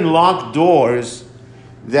even locked doors,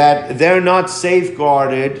 that they're not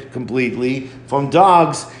safeguarded completely from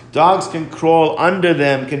dogs. Dogs can crawl under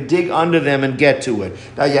them, can dig under them and get to it.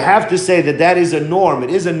 Now you have to say that is a norm. It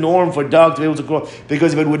is a norm for dogs to be able to crawl,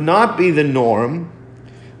 because if it would not be the norm,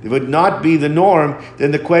 then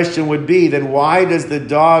the question would be, then why does the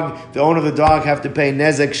owner of the dog have to pay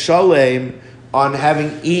nezek shalem on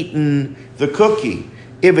having eaten the cookie?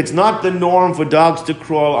 If it's not the norm for dogs to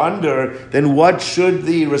crawl under, then what should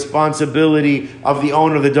the responsibility of the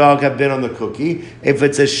owner of the dog have been on the cookie? If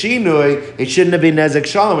it's a shinui, it shouldn't have been nezek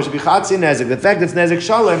shalom. It should be chatzi nezek. The fact that it's nezek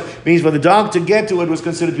shalom means for the dog to get to it was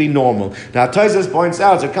considered to be normal. Now, Tosfos points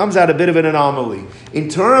out, so it comes out a bit of an anomaly. In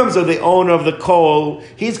terms of the owner of the coal,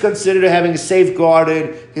 he's considered having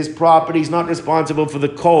safeguarded his property. He's not responsible for the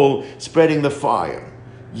coal spreading the fire.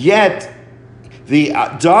 Yet, the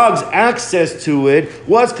dog's access to it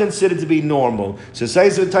was considered to be normal. So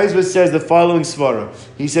Tosfos says the following svara.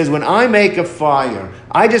 He says, when I make a fire,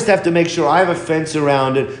 I just have to make sure I have a fence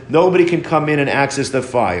around it. Nobody can come in and access the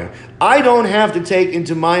fire. I don't have to take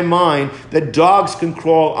into my mind that dogs can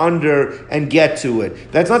crawl under and get to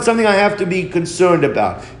it. That's not something I have to be concerned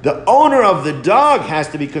about. The owner of the dog has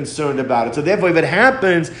to be concerned about it. So therefore, if it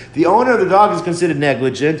happens, the owner of the dog is considered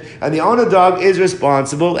negligent, and the owner of the dog is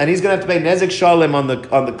responsible, and he's going to have to pay nezek shalom on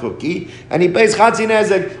the cookie, and he pays chatzi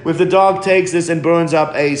nezek if the dog takes this and burns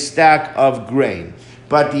up a stack of grain.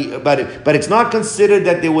 But it's not considered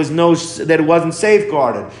that that it wasn't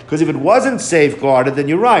safeguarded. Because if it wasn't safeguarded, then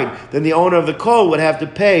you're right. Then the owner of the coal would have to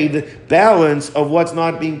pay the balance of what's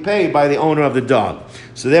not being paid by the owner of the dog.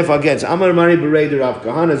 So therefore, again, Amar Mari Bereder Rav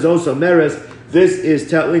Kahana Zosa Meres. This is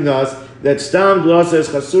telling us that stam glosses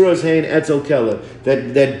chasuros hein etzel keller,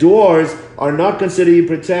 that doors are not considered to be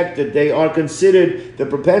protected. They are considered, the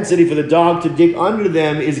propensity for the dog to dig under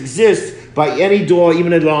them exists by any door,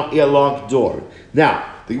 even a locked door. Now,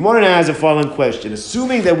 the Gemara now has a following question.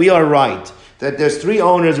 Assuming that we are right, that there's three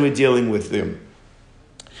owners we're dealing with them.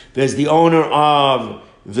 There's the owner of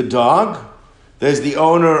the dog, there's the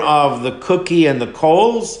owner of the cookie and the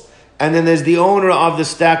coals, and then there's the owner of the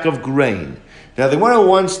stack of grain. Now, the Gemara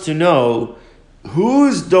wants to know,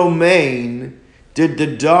 whose domain did the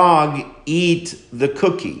dog eat the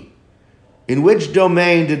cookie? In which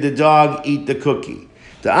domain did the dog eat the cookie?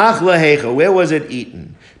 The achla hecha, where was it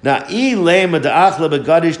eaten? Now, if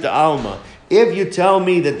you tell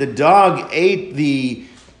me that the dog ate the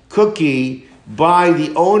cookie by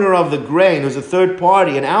the owner of the grain, who's a third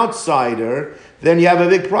party, an outsider, then you have a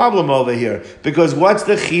big problem over here. Because what's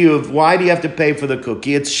the chiyuv? Why do you have to pay for the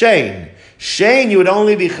cookie? It's shein. Shein, you would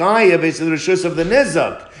only be chayav based on the reshus of the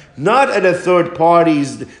nizak, not at a third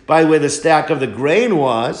party's by where the stack of the grain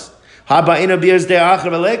was. You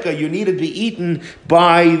need to be eaten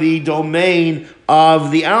by the domain of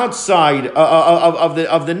the outside of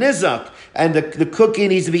the nizak, and the cookie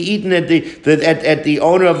needs to be eaten at the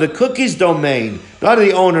owner of the cookie's domain, not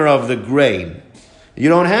the owner of the grain. You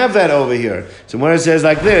don't have that over here. So when it says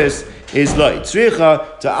like this, is like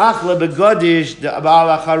tzricha ta'achla begodish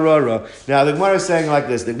da'abal acharora. Now the Gemara is saying like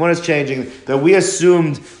this. The Gemara is changing that we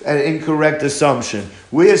assumed an incorrect assumption.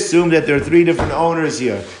 We assumed that there are three different owners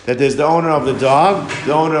here. That there's the owner of the dog,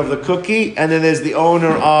 the owner of the cookie, and then there's the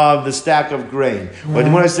owner of the stack of grain. What the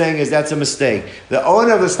Gemara is saying is that's a mistake. The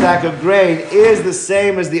owner of the stack of grain is the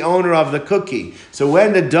same as the owner of the cookie. So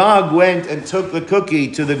when the dog went and took the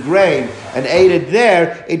cookie to the grain and ate it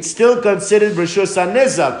there, it's still considered Reshus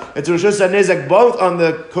HaNizak. It's Reshus HaNizak both on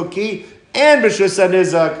the cookie and Reshus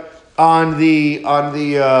HaNizak on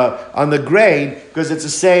the grain, because it's the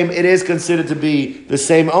same. It is considered to be the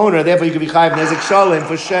same owner. Therefore, you can be chayav nezek shalom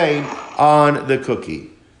for shein on the cookie.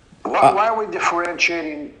 Why are we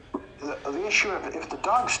differentiating the issue? If the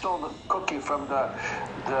dog stole the cookie from the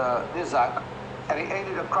nizak and he ate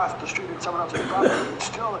it across the street in someone else's property,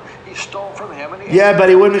 he stole from him. And but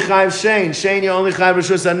he wouldn't be chayav shein. Shein, you only chayav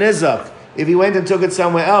reshus hanizak. If he went and took it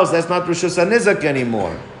somewhere else, that's not reshus hanizak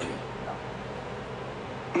anymore.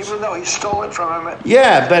 Even though he stole it from him.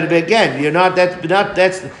 Yeah, but again, you're not.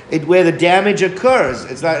 That's it where the damage occurs.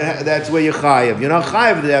 It's not. That's where you're chayav. You're not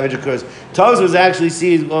chayav if the damage occurs. Tosfos actually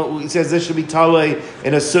says this should be talei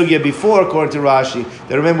in a sugya before, according to Rashi.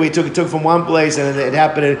 That remember, it took from one place and it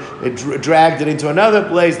happened. It dragged it into another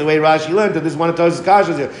place. The way Rashi learned that this is one of Tosfos'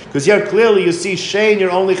 kashas here, because here clearly you see shein. You're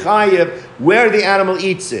only chayav where the animal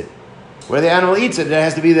eats it. Where the animal eats it, it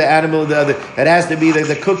has to be the animal. It has to be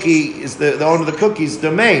the cookie is the owner of the cookie's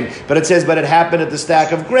domain. But it says, but it happened at the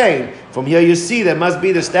stack of grain. From here, you see there must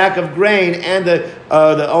be the stack of grain and the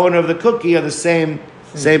owner of the cookie are the same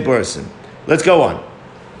person. Let's go on.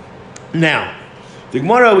 Now, the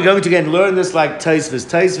Gemara, we're going to again learn this like Tosfos.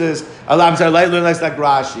 Learn this like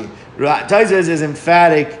Rashi. Tosfos is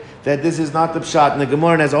emphatic that this is not the pshat, and the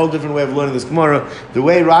Gemara has a whole different way of learning this Gemara. The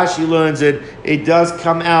way Rashi learns it, it does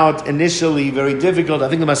come out initially very difficult. I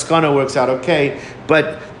think the maskana works out okay,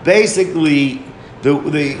 but basically the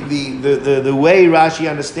way Rashi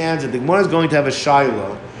understands it, the Gemara is going to have a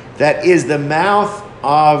shiloh that is the mouth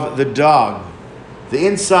of the dog the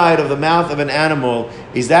inside of the mouth of an animal,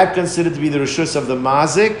 is that considered to be the reshus of the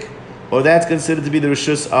mazik, or that's considered to be the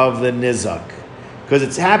reshus of the nizak? Because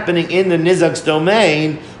it's happening in the nizak's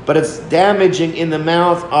domain, but it's damaging in the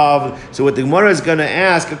mouth of... So what the Gemara is going to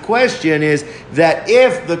ask, a question is that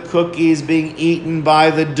if the cookie is being eaten by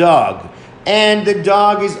the dog, and the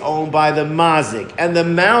dog is owned by the mazik, and the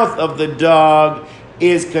mouth of the dog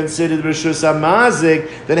is considered Rishus HaMazik,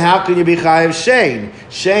 then how can you be Chayav Shein?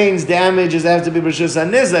 Shein's damages have to be Rishus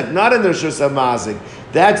HaNizak, not in the Rishus HaMazik.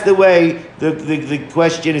 That's the way the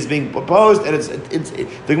question is being proposed, and the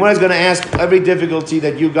Gemara is going to ask every difficulty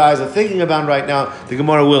that you guys are thinking about right now, the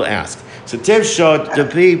Gemara will ask. So Tivshot,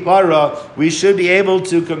 Tepi, Para, we should be able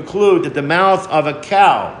to conclude that the mouth of a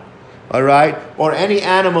cow, all right, or any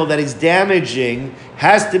animal that is damaging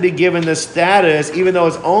has to be given the status, even though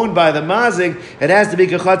it's owned by the mazik, it has to be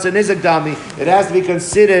kachatza nizak dami. It has to be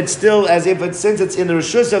considered still as if since it's in the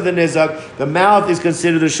reshus of the nizak, the mouth is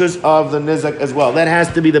considered the reshus of the nizak as well. That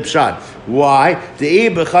has to be the pshat. Why?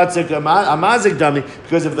 Because if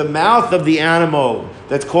the mouth of the animal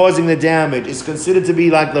that's causing the damage is considered to be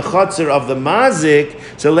like the chatzar of the mazik,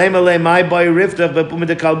 so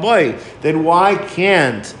then why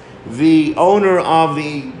can't the owner of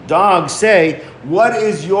the dog say, what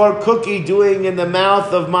is your cookie doing in the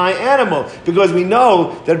mouth of my animal? Because we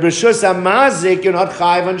know that Rishus HaMazik, you're not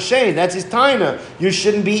Chayiv on Shein. That's his taina. You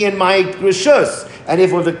shouldn't be in my Rishus. And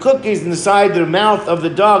if the cookies inside the mouth of the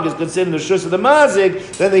dog is considered the Rishus of the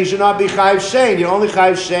Mazik, then they should not be Chayiv Shein. You're only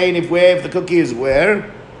Chayiv Shein if the cookie is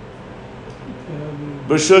where?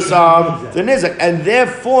 Rishus of the Nizak. And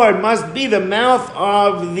therefore, it must be the mouth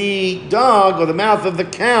of the dog or the mouth of the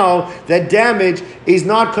cow that damage is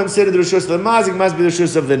not considered the Rishus of the Mazik, must be the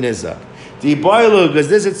Rishus of the Nizak. The Boilu, because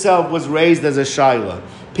this itself was raised as a Shaila.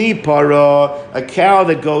 Pipara, a cow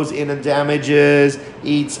that goes in and damages,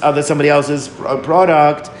 eats somebody else's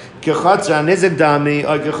product, Kechatza Nizak Dami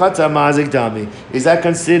or Kechatza Mazik Dami. Is that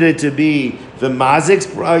considered to be the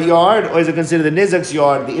Mazik's yard, or is it considered the Nizak's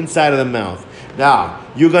yard, the inside of the mouth? Now,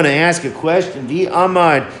 you're going to ask a question. If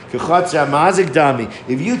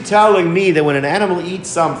you're telling me that when an animal eats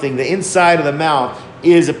something, the inside of the mouth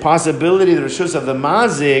is a possibility, the reshus of the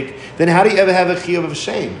mazik, then how do you ever have a chiyuv of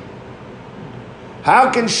shein? How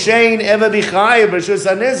can shein ever be chayiv reshus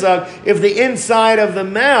hanizak if the inside of the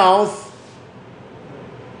mouth,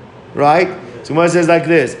 right? So Gemara says like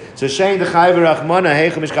this. So shein the chayiv rachmana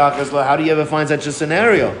heichem ishkachas lo. How do you ever find such a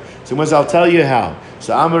scenario? So I'll tell you how.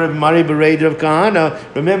 So Amar Mari Bereder of Kahana.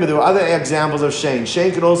 Remember, there were other examples of shein.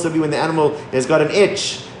 Shein could also be when the animal has got an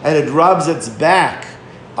itch and it rubs its back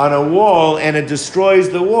on a wall and it destroys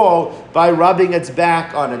the wall by rubbing its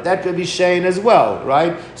back on it. That could be shein as well,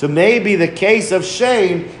 right? So maybe the case of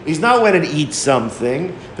shein is not when it eats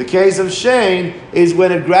something. The case of shein is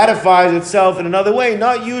when it gratifies itself in another way,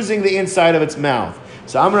 not using the inside of its mouth.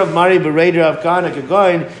 So Amar of Mari Bereder of Kana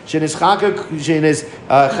Kagoin shenis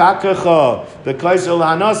chakacha b'kaisel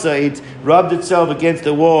hanasa, it rubbed itself against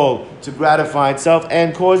the wall to gratify itself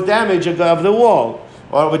and cause damage of the wall.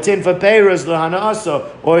 Or within for peiros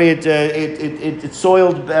lahanasa, or it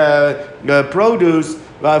soiled produce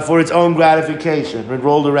for its own gratification. It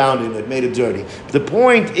rolled around in it, made it dirty. But the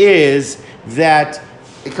point is that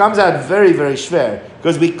it comes out very, very schwer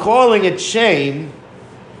because we're calling it shame.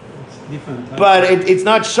 But it's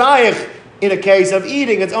not shaykh in a case of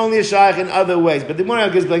eating. It's only a shaykh in other ways. But the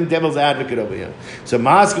Gemara is playing devil's advocate over here. So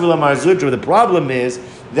Maskevila Marzutra, the problem is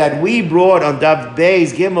that we brought on Dav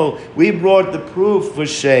Beis Gimel, we brought the proof for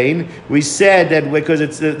shein. We said that because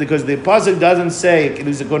the pasuk doesn't say, at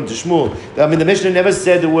least according to Shmuel, I mean the Mishnah never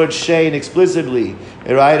said the word shein explicitly,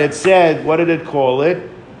 right? It said, what did it call it?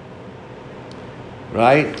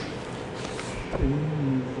 Right?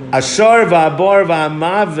 Ashar v'abor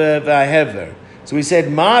v'amave v'ahever. So we said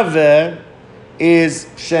mave is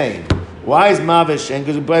shein. Why is mave shein?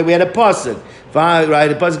 Because we had a pasuk. Right,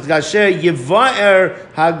 the pasuk kasher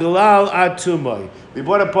yivaer haglal atumoy. We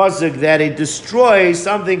brought a pasuk that it destroys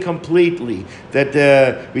something completely.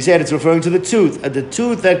 That we said it's referring to the tooth. The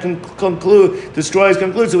tooth that destroys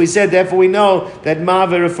concludes. So we said therefore we know that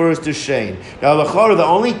mave refers to shein. Now the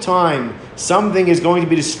only time something is going to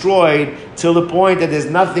be destroyed till the point that there's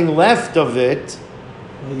nothing left of it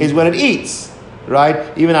is when it eats.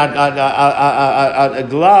 Right? Even a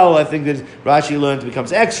glal, I think that Rashi learned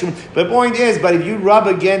becomes extra. But the point is, but if you rub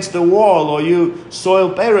against the wall or you soil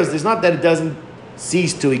peiros, it's not that it doesn't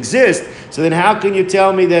cease to exist. So then how can you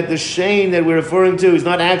tell me that the shein that we're referring to is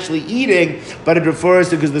not actually eating, but it refers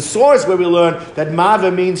to, because the source where we learn that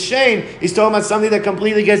mava means shein is talking about something that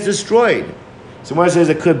completely gets destroyed. So Moshe says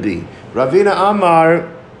it could be. Ravina Amar,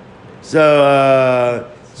 so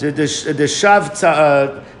the shav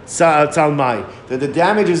talmai. The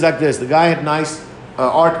damage is like this. The guy had nice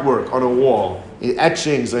artwork on a wall,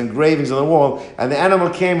 etchings and engravings on the wall, and the animal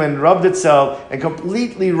came and rubbed itself and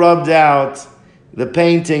completely rubbed out the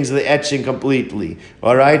paintings, the etching completely.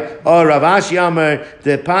 All right. Oh, Rav Ashi Amar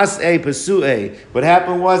the pas a pasue. What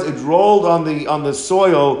happened was it rolled on the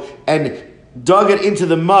soil and dug it into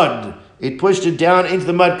the mud. It pushed it down into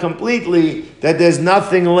the mud completely. That there's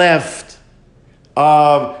nothing left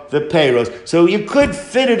of the peiros. So you could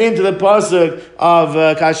fit it into the pasuk of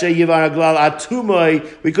kasher yivar aglal atumoi.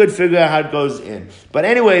 We could figure out how it goes in. But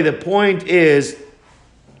anyway, the point is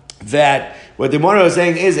that what the Gemara is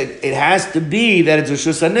saying is it has to be that it's a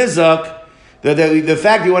Reshus HaNizak. The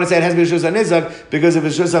fact you want to say it has to be Reshus HaNizak because if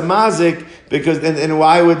it's Reshus HaMazik, because and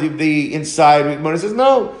why would the inside? The Gemara says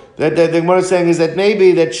no. That the Gemara is saying is that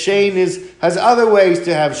maybe that Shane has other ways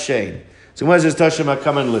to have Shane. So Gemara says Tashema,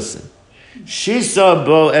 come and listen. Shisa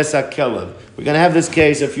bo esa kelev. We're going to have this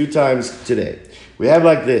case a few times today. We have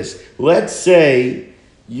like this. Let's say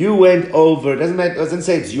you went over. It doesn't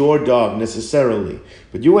say it's your dog necessarily,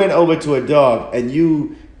 but you went over to a dog and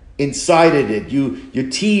you incited it. You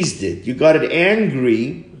teased it. You got it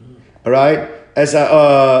angry. All right. As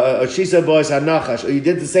a shisa bo esa nachash. Or you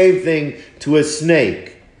did the same thing to a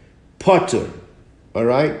snake. Potter. All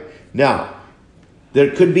right. Now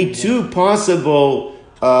there could be two possible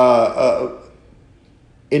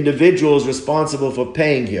individuals responsible for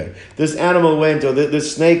paying here. This animal went, or the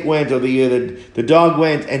snake went, or the dog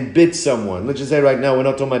went and bit someone. Let's just say right now we're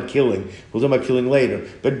not talking about killing. We'll talk about killing later.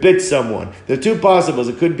 But bit someone. There are two possibles.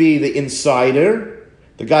 It could be the insider.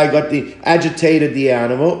 The guy agitated the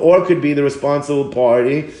animal, or it could be the responsible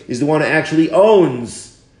party is the one who actually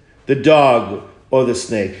owns the dog or the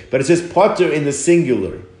snake. But it says potter in the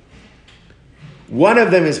singular. One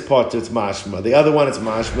of them is potter, it's mashma. The other one, it's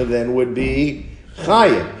mashma, then would be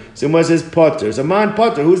chayim. So it says potter. So man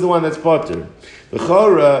potter, who's the one that's potter? The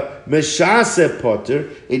chora meshase potter.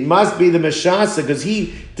 It must be the meshase because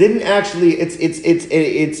he didn't actually.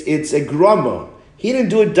 It's a grama. He didn't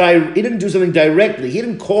do it. He didn't do something directly. He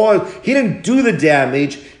didn't do the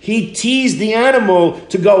damage. He teased the animal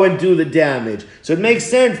to go and do the damage. So it makes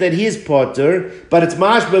sense that he is potter, but it's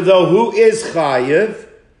mashma though. Who is chayiv?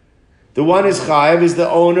 The one is chayiv is the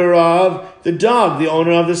owner of the dog, the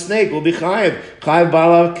owner of the snake will be chayiv. Chayiv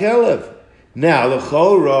balav kelev. Now,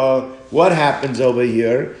 l'chora, what happens over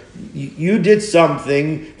here? You did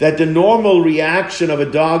something that the normal reaction of a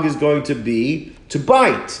dog is going to be to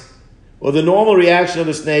bite. Or the normal reaction of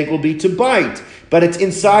the snake will be to bite. But it's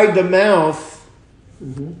inside the mouth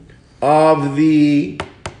of the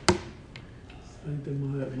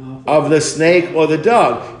snake or the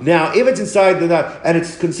dog. Now, if it's inside the dog, and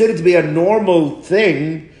it's considered to be a normal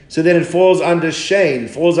thing, so then it falls under shein,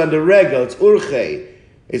 falls under regel, it's urche.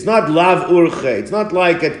 It's not lav urche. It's not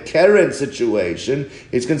like a keren situation.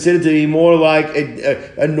 It's considered to be more like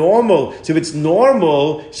a normal. So if it's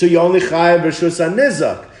normal, so you only chayav b'reshus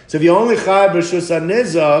hanizak. So if you only chayav b'reshus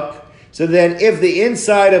hanizak, so then if the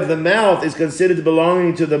inside of the mouth is considered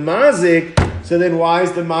belonging to the mazik, so then why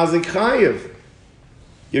is the mazik chayav?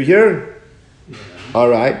 You're here? Yeah. All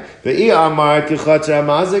right. Why can't the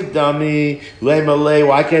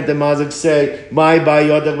mazik say,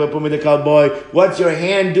 what's your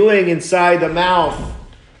hand doing inside the mouth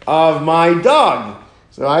of my dog?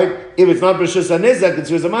 So, right? If it's not b'reshus hanizak, it's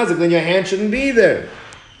Reshus mazik, then your hand shouldn't be there.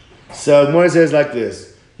 So Gemara says like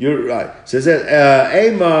this. You're right. So it says,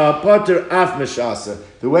 Ema potter af meshasa.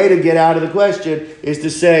 The way to get out of the question is to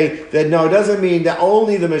say that no, it doesn't mean that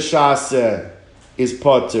only the meshasa is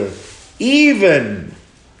potter. Even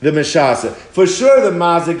the meshasa. For sure the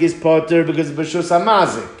mazik is potter because of b'reshus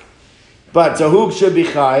hamazik. But so who should be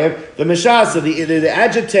chayev? The meshasa, the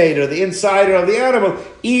agitator, the insider of the animal,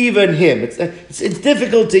 even him. It's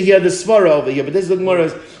difficult to hear the svara over here, but this is the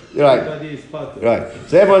Gemara's right. Right.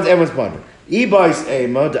 So everyone's potter.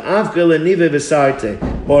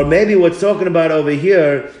 Or maybe what's talking about over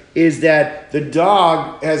here is that the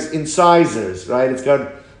dog has incisors, right? It's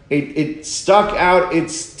got it stuck out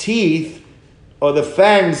its teeth, or the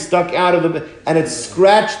fangs stuck out of the, and it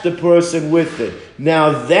scratched the person with it.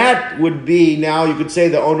 Now that would be, now you could say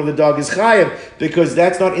the owner of the dog is chayav, because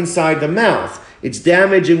that's not inside the mouth. It's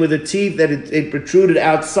damaging with the teeth that it protruded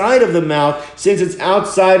outside of the mouth. Since it's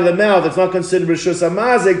outside of the mouth, it's not considered Reshus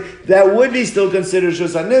hamazik. That would be still considered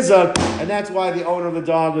Reshus hanizak, and that's why the owner of the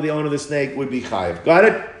dog or the owner of the snake would be chayav. Got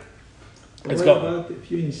it? Let's go. About if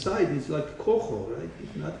you're inside, it's like kocho, right?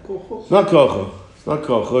 It's not kocho. It's not kocho. It's not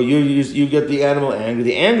kocho. You get the animal angry.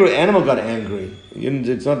 The animal got angry.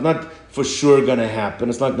 It's not for sure going to happen.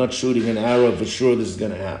 It's not shooting an arrow for sure this is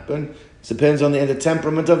going to happen. It depends on the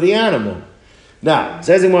temperament of the animal. Now, it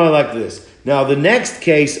says it more like this. Now, the next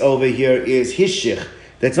case over here is hishich.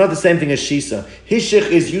 That's not the same thing as shisa. Hishich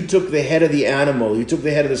is you took the head of the animal, you took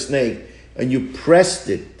the head of the snake, and you pressed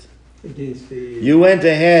it. You went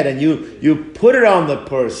ahead and you put it on the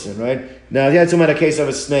person, right? Now, you had some other case of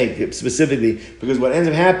a snake specifically, because what ends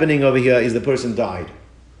up happening over here is the person died.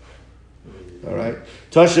 All right?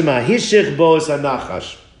 Toshima hishich bos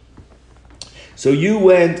hanachash. So you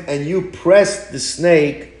went and you pressed the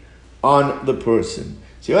snake on the person.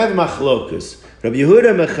 So you have machlokus. Rabbi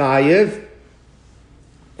Yehuda mechayev,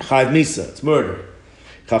 chayev misa. It's murder.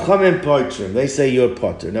 Chachamim poitrim. They say you're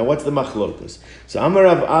potter. Now what's the machlokus? So Amar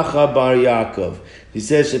Rav Acha bar Yaakov. He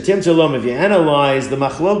says Shatim Shalom. If you analyze the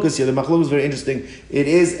machlokus here, the machlokus is very interesting. It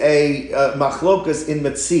is a machlokus in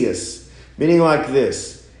Metzias, meaning like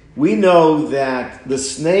this. We know that the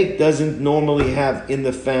snake doesn't normally have in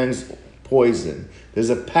the fangs poison. There's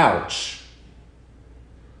a pouch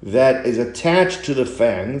that is attached to the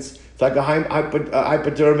fangs. It's like a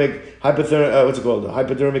hypodermic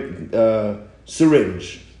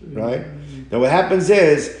syringe, right? Now what happens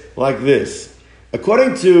is like this.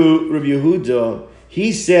 According to Rabbi Yehuda,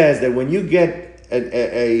 he says that when you get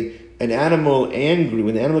an animal angry,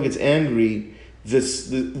 when the animal gets angry,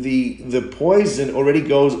 the poison already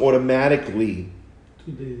goes automatically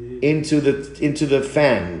into the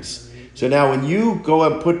fangs. So now when you go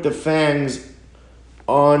and put the fangs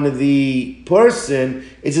on the person,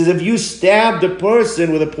 it's as if you stabbed the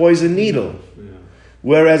person with a poison needle. Yeah.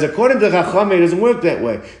 Whereas according to Chachamim, it doesn't work that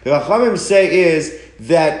way. The Chachamim say is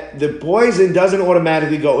that the poison doesn't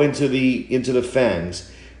automatically go into the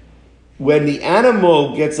fangs. When the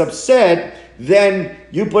animal gets upset, then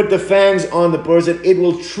you put the fangs on the person, it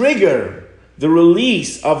will trigger the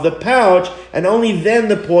release of the pouch, and only then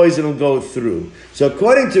the poison will go through. So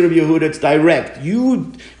according to Rabbi Yehuda, it's direct.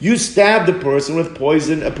 You stabbed the person with a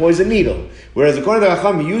poison needle. Whereas according to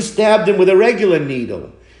Chacham, you stabbed him with a regular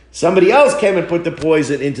needle. Somebody else came and put the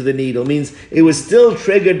poison into the needle. Means it was still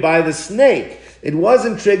triggered by the snake. It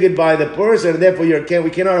wasn't triggered by the person, and therefore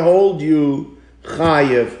we cannot hold you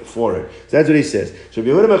chayev for it. So that's what he says. Now,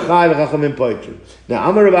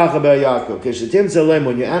 Amar Rav Acha bar Yaakov,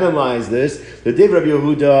 when you analyze this, the Div Rabbi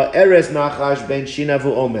Yehuda, Eres Nachash ben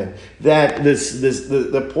Shinavu Omen, that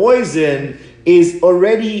the poison is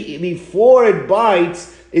already, before it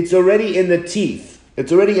bites, it's already in the teeth.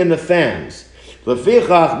 It's already in the fangs. So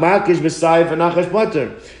therefore,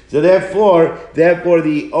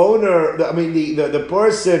 the owner, the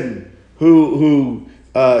person who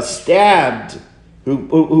stabbed,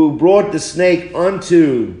 who brought the snake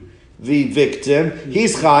onto the victim,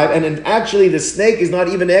 he's chayiv, and actually the snake is not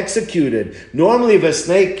even executed. Normally, if a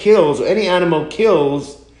snake kills or any animal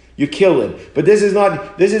kills, you kill it. But this is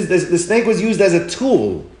not. The snake was used as a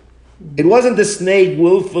tool. It wasn't the snake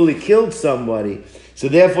willfully killed somebody. So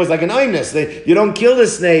therefore, it's like an oinus. You don't kill the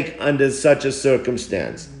snake under such a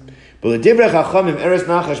circumstance. But the Divrei Chachamim Eres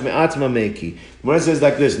Nachash Me'atzma Meki. Gemara says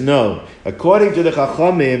like this. No, according to the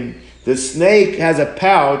Chachamim, the snake has a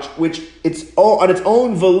pouch which on its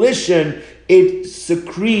own volition it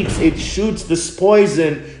secretes, it shoots this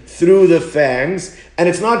poison through the fangs, and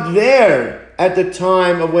it's not there at the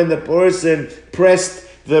time of when the person pressed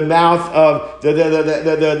the mouth of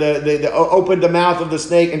opened the mouth of the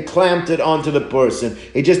snake and clamped it onto the person.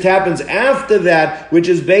 It just happens after that, which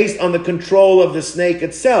is based on the control of the snake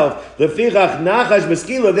itself. Lefichach nachash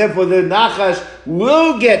b'skila, therefore the nachash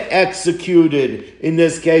will get executed. In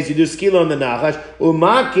this case, you do skila on the nachash,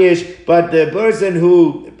 umakish, but the person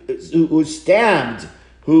who stabbed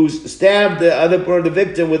the other part of the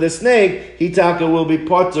victim with a snake, Hitaka will be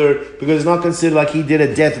potter, because it's not considered like he did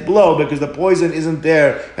a death blow, because the poison isn't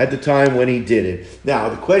there at the time when he did it. Now,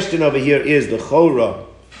 the question over here is the chora.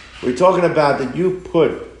 We're talking about that you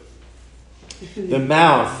put the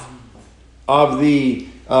mouth of you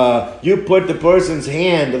put the person's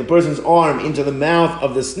hand or the person's arm into the mouth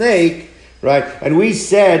of the snake, right? And we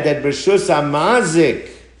said that B'shus HaMazik,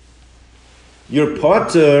 you're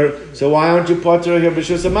potter, so why aren't you potter here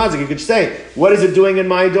b'shus hamazik? You could say, what is it doing in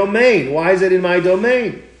my domain? Why is it in my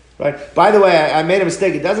domain? Right? By the way, I made a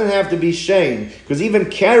mistake. It doesn't have to be Shane, because even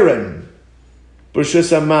Karen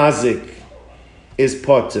b'shus hamazik is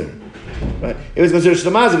potter. Right? It was considered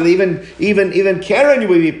shamazik, but even Karen you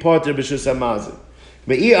would be potter b'shus hamazik.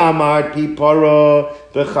 Me'i amar pi paro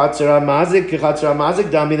b'chatzer hamazik k'chatzer hamazik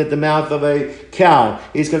dami, that the mouth of a cow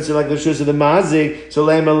is considered like the shus of the mazik. So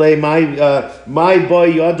le'malei my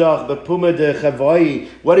boy yodach b'puma de chavai.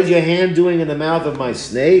 What is your hand doing in the mouth of my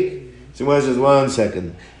snake? So he says, 1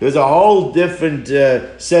 second. There's a whole different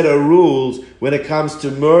set of rules when it comes to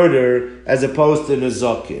murder as opposed to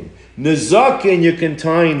nezakin. Nezakin you can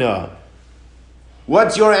taina.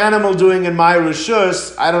 What's your animal doing in my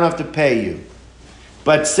rishus? I don't have to pay you.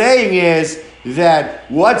 But saying is that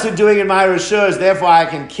what's it doing in my rishus, therefore I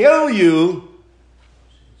can kill you.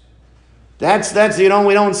 That's we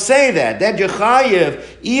don't say that. That you're chayiv,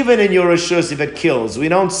 even in your rishus if it kills. We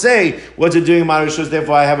don't say what's it doing in my rishus,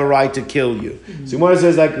 therefore I have a right to kill you. So Gemara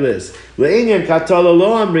says like this: Le'inyan katala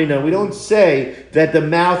lo amrina. We don't say that the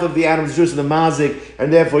mouth of the animal is just the mazik,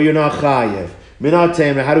 and therefore you're not chayiv. Minat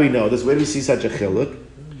temer. How do we know this? Where do we see such a chiluk?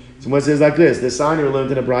 So Gemara says like this: the sign you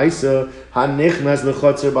learned in a brayso hanichnas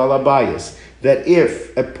lechotzer balabayis. That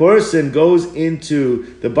if a person goes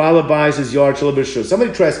into the balabayis' yard shel b'rishus,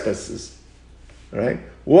 somebody trespasses. All right,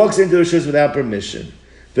 walks into the rishus without permission.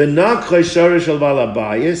 The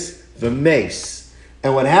mace,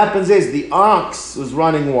 and what happens is the ox was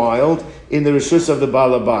running wild in the rishus of the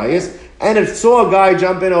balabayis, and it saw a guy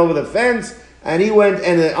jumping over the fence, and he went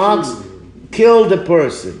and the ox killed the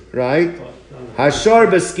person. Right,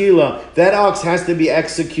 hashar beskila, that ox has to be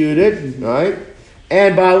executed. Right,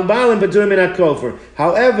 and baalim b'turim in kofer.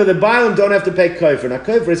 However, the baalim don't have to pay kofer. Now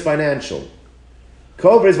kofer is financial.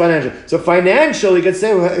 Kofer is financial. So financial, you could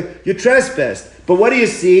say, well, you trespassed. But what do you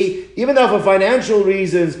see? Even though for financial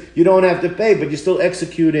reasons you don't have to pay, but you're still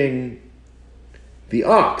executing the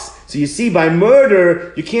ox. So you see, by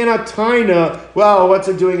murder, you cannot taina, well, what's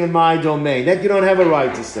it doing in my domain? That you don't have a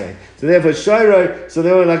right to say. So therefore, shayra, so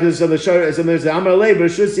they were like, so the shayra, so there's the amar labor,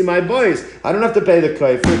 should see my boys. I don't have to pay the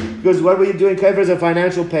kofer, because what were you doing? Kofer is a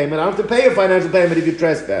financial payment. I don't have to pay a financial payment if you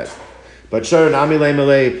trespass. But sure, my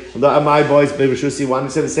boys, B'Rishusi, want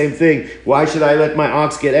to say the same thing. Why should I let my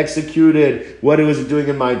ox get executed? What was it doing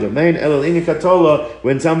in my domain?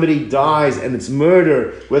 When somebody dies and it's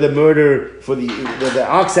murder, whether murder for the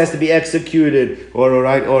ox has to be executed, or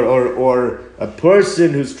a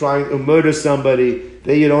person who's trying to murder somebody,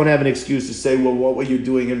 then you don't have an excuse to say, well, what were you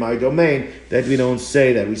doing in my domain? That we don't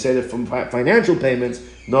say that. We say that from financial payments,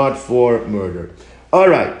 not for murder. All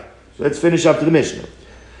right, so let's finish up to the Mishnah.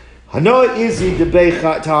 There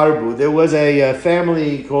was a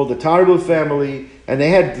family called the Tarbu family, and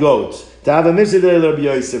they had goats.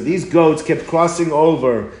 These goats kept crossing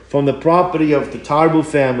over from the property of the Tarbu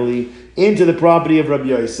family into the property of Rabbi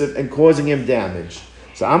Yosef and causing him damage.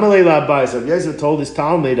 So Amalei Rabbi, so Rabbi Yosef told his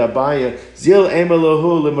Talmud, Abaya, Zil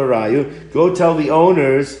Emelahu Limarayu, go tell the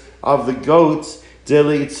owners of the goats,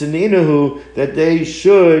 that they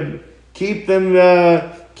should keep them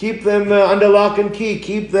under lock and key.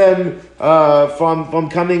 Keep them from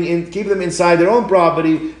coming in. Keep them inside their own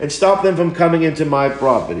property and stop them from coming into my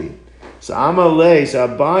property. So Amalei, so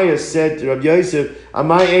Abaya said to Rabbi Yosef,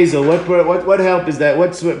 Amai Ezel, what help is that?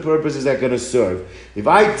 What purpose is that going to serve? If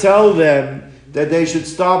I tell them that they should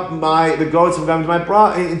stop the goats from coming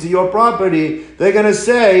to into your property, they're going to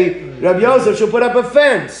say Rabbi Yosef should put up a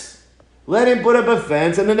fence. Let him put up a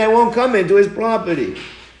fence, and then they won't come into his property.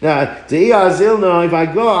 Now, if I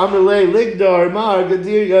go, Amalei Ligdar Mar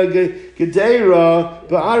Gedera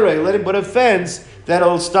Ba'are, let him put a fence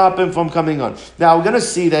that'll stop him from coming on. Now we're going to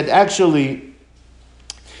see that actually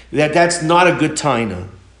that's not a good taina.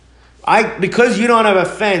 Because you don't have a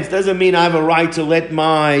fence doesn't mean I have a right to let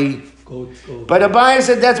my goat. But Abaya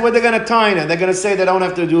said that's what they're going to taina. They're going to say they don't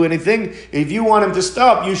have to do anything. If you want him to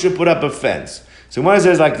stop, you should put up a fence. So one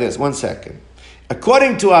says like this. 1 second.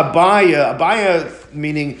 According to Abaya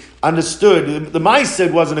meaning understood, the mice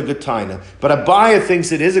said wasn't a good taina, but Abaya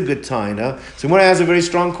thinks it is a good taina. So one has a very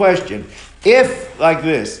strong question. If, like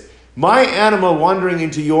this, my animal wandering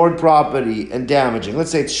into your property and damaging,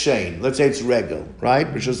 let's say it's Shane, let's say it's Regel,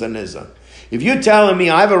 right? Which is a Nizam. If you're telling me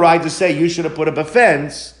I have a right to say you should have put up a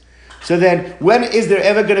fence, so then when is there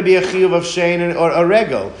ever going to be a chiyuv of Shane or a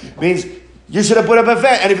Regel? Means you should have put up a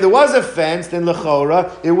fence. And if there was a fence, then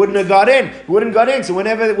l'chora, it wouldn't have got in. It wouldn't got in. So when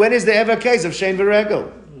is there ever a case of Shane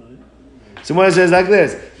v'Regel? Someone says like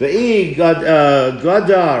this: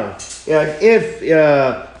 Gadar.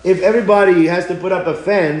 If everybody has to put up a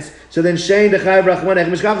fence, so then Shane dechayev rachman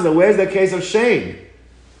ech. Where's the case of Shane?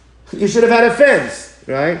 You should have had a fence,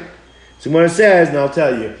 right? Someone says, and I'll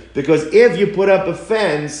tell you, because if you put up a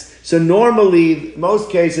fence, so normally,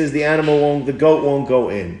 most cases, the goat won't go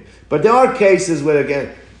in. But there are cases where,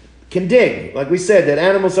 again, can dig. Like we said, that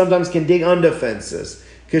animals sometimes can dig under fences.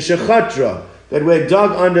 Kishachatra, that we're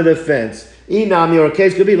dug under the fence. Inami, or a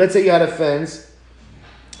case could be, let's say you had a fence.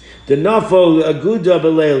 The nafol aguda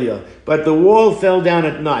belelia, but the wall fell down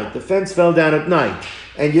at night. The fence fell down at night.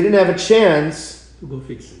 And you didn't have a chance to go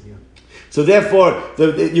fix it, yeah. So therefore,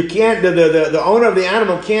 the owner of the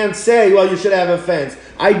animal can't say, well, you should have a fence.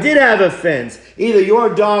 I did have a fence. Either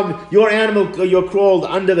your dog, your animal, you crawled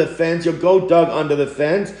under the fence, your goat dug under the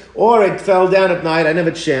fence, or it fell down at night. I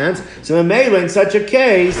never chanced. So in such a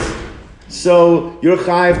case, so you're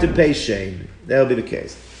chayiv to pay shame. That'll be the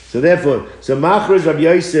case. So therefore, Machriz Rabbi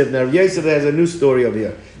Yosef. Now Rabbi Yosef has a new story over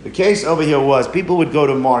here. The case over here was people would go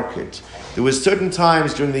to market. There was certain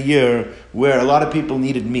times during the year where a lot of people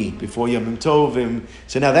needed meat before Yom Tovim.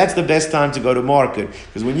 So now that's the best time to go to market.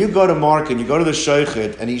 Because when you go to market, you go to the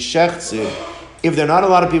shochet and he shechts it. If there are not a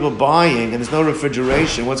lot of people buying and there's no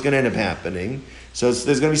refrigeration, what's going to end up happening? So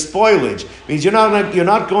there's going to be spoilage. It means you're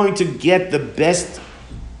not going to get the best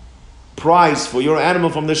price for your animal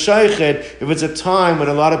from the shochet if it's a time when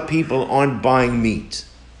a lot of people aren't buying meat.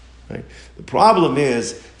 Right? The problem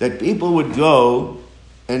is that people would go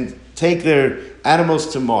and take their animals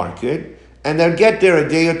to market, and they'll get there a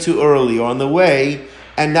day or two early or on the way,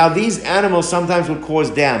 and now these animals sometimes would cause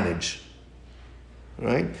damage.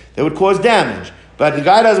 Right? They would cause damage. But the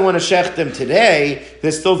guy doesn't want to shech them today.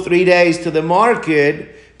 There's still 3 days to the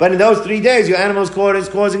market, but in those 3 days, your animal is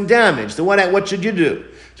causing damage. So what should you do?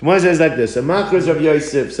 So one says like this, Machriz Rabbi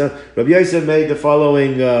Yosef. So Rabbi Yosef made the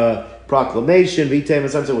following proclamation, Vitem, and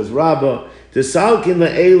some said it was Rabba, to Salkin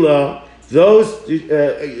La'ela, those,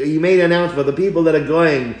 you made an announcement for the people that are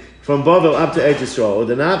going from Bava up to Eretz Yisrael, or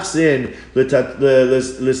the Nachsin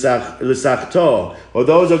L'Sachto, or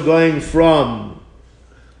those are going from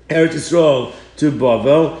Eretz Yisrael to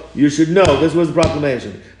Bava, you should know, this was the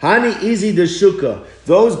proclamation. Hani Izi de Shuka,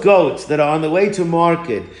 those goats that are on the way to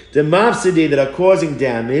market, the Mafsidi that are causing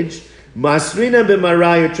damage, Masrina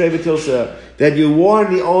b'Maraya Trevitilsa, that you warn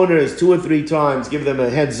the owners 2 or 3 times, give them a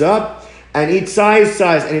heads up, and each size,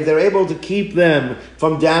 and if they're able to keep them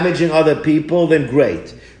from damaging other people, then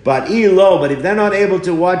great. But if they're not able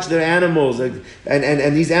to watch their animals, and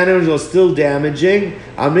these animals are still damaging,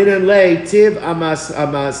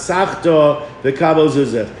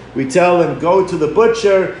 we tell them, go to the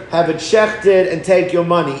butcher, have it shechted, and take your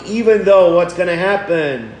money. Even though what's going to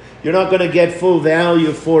happen, you're not going to get full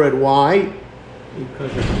value for it. Why?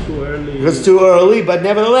 Because it's too early. Because it's too early, but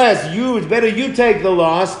nevertheless, it's better you take the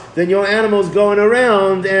loss than your animals going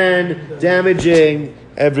around and damaging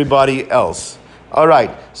everybody else. All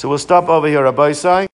right, so we'll stop over here, Rabbi.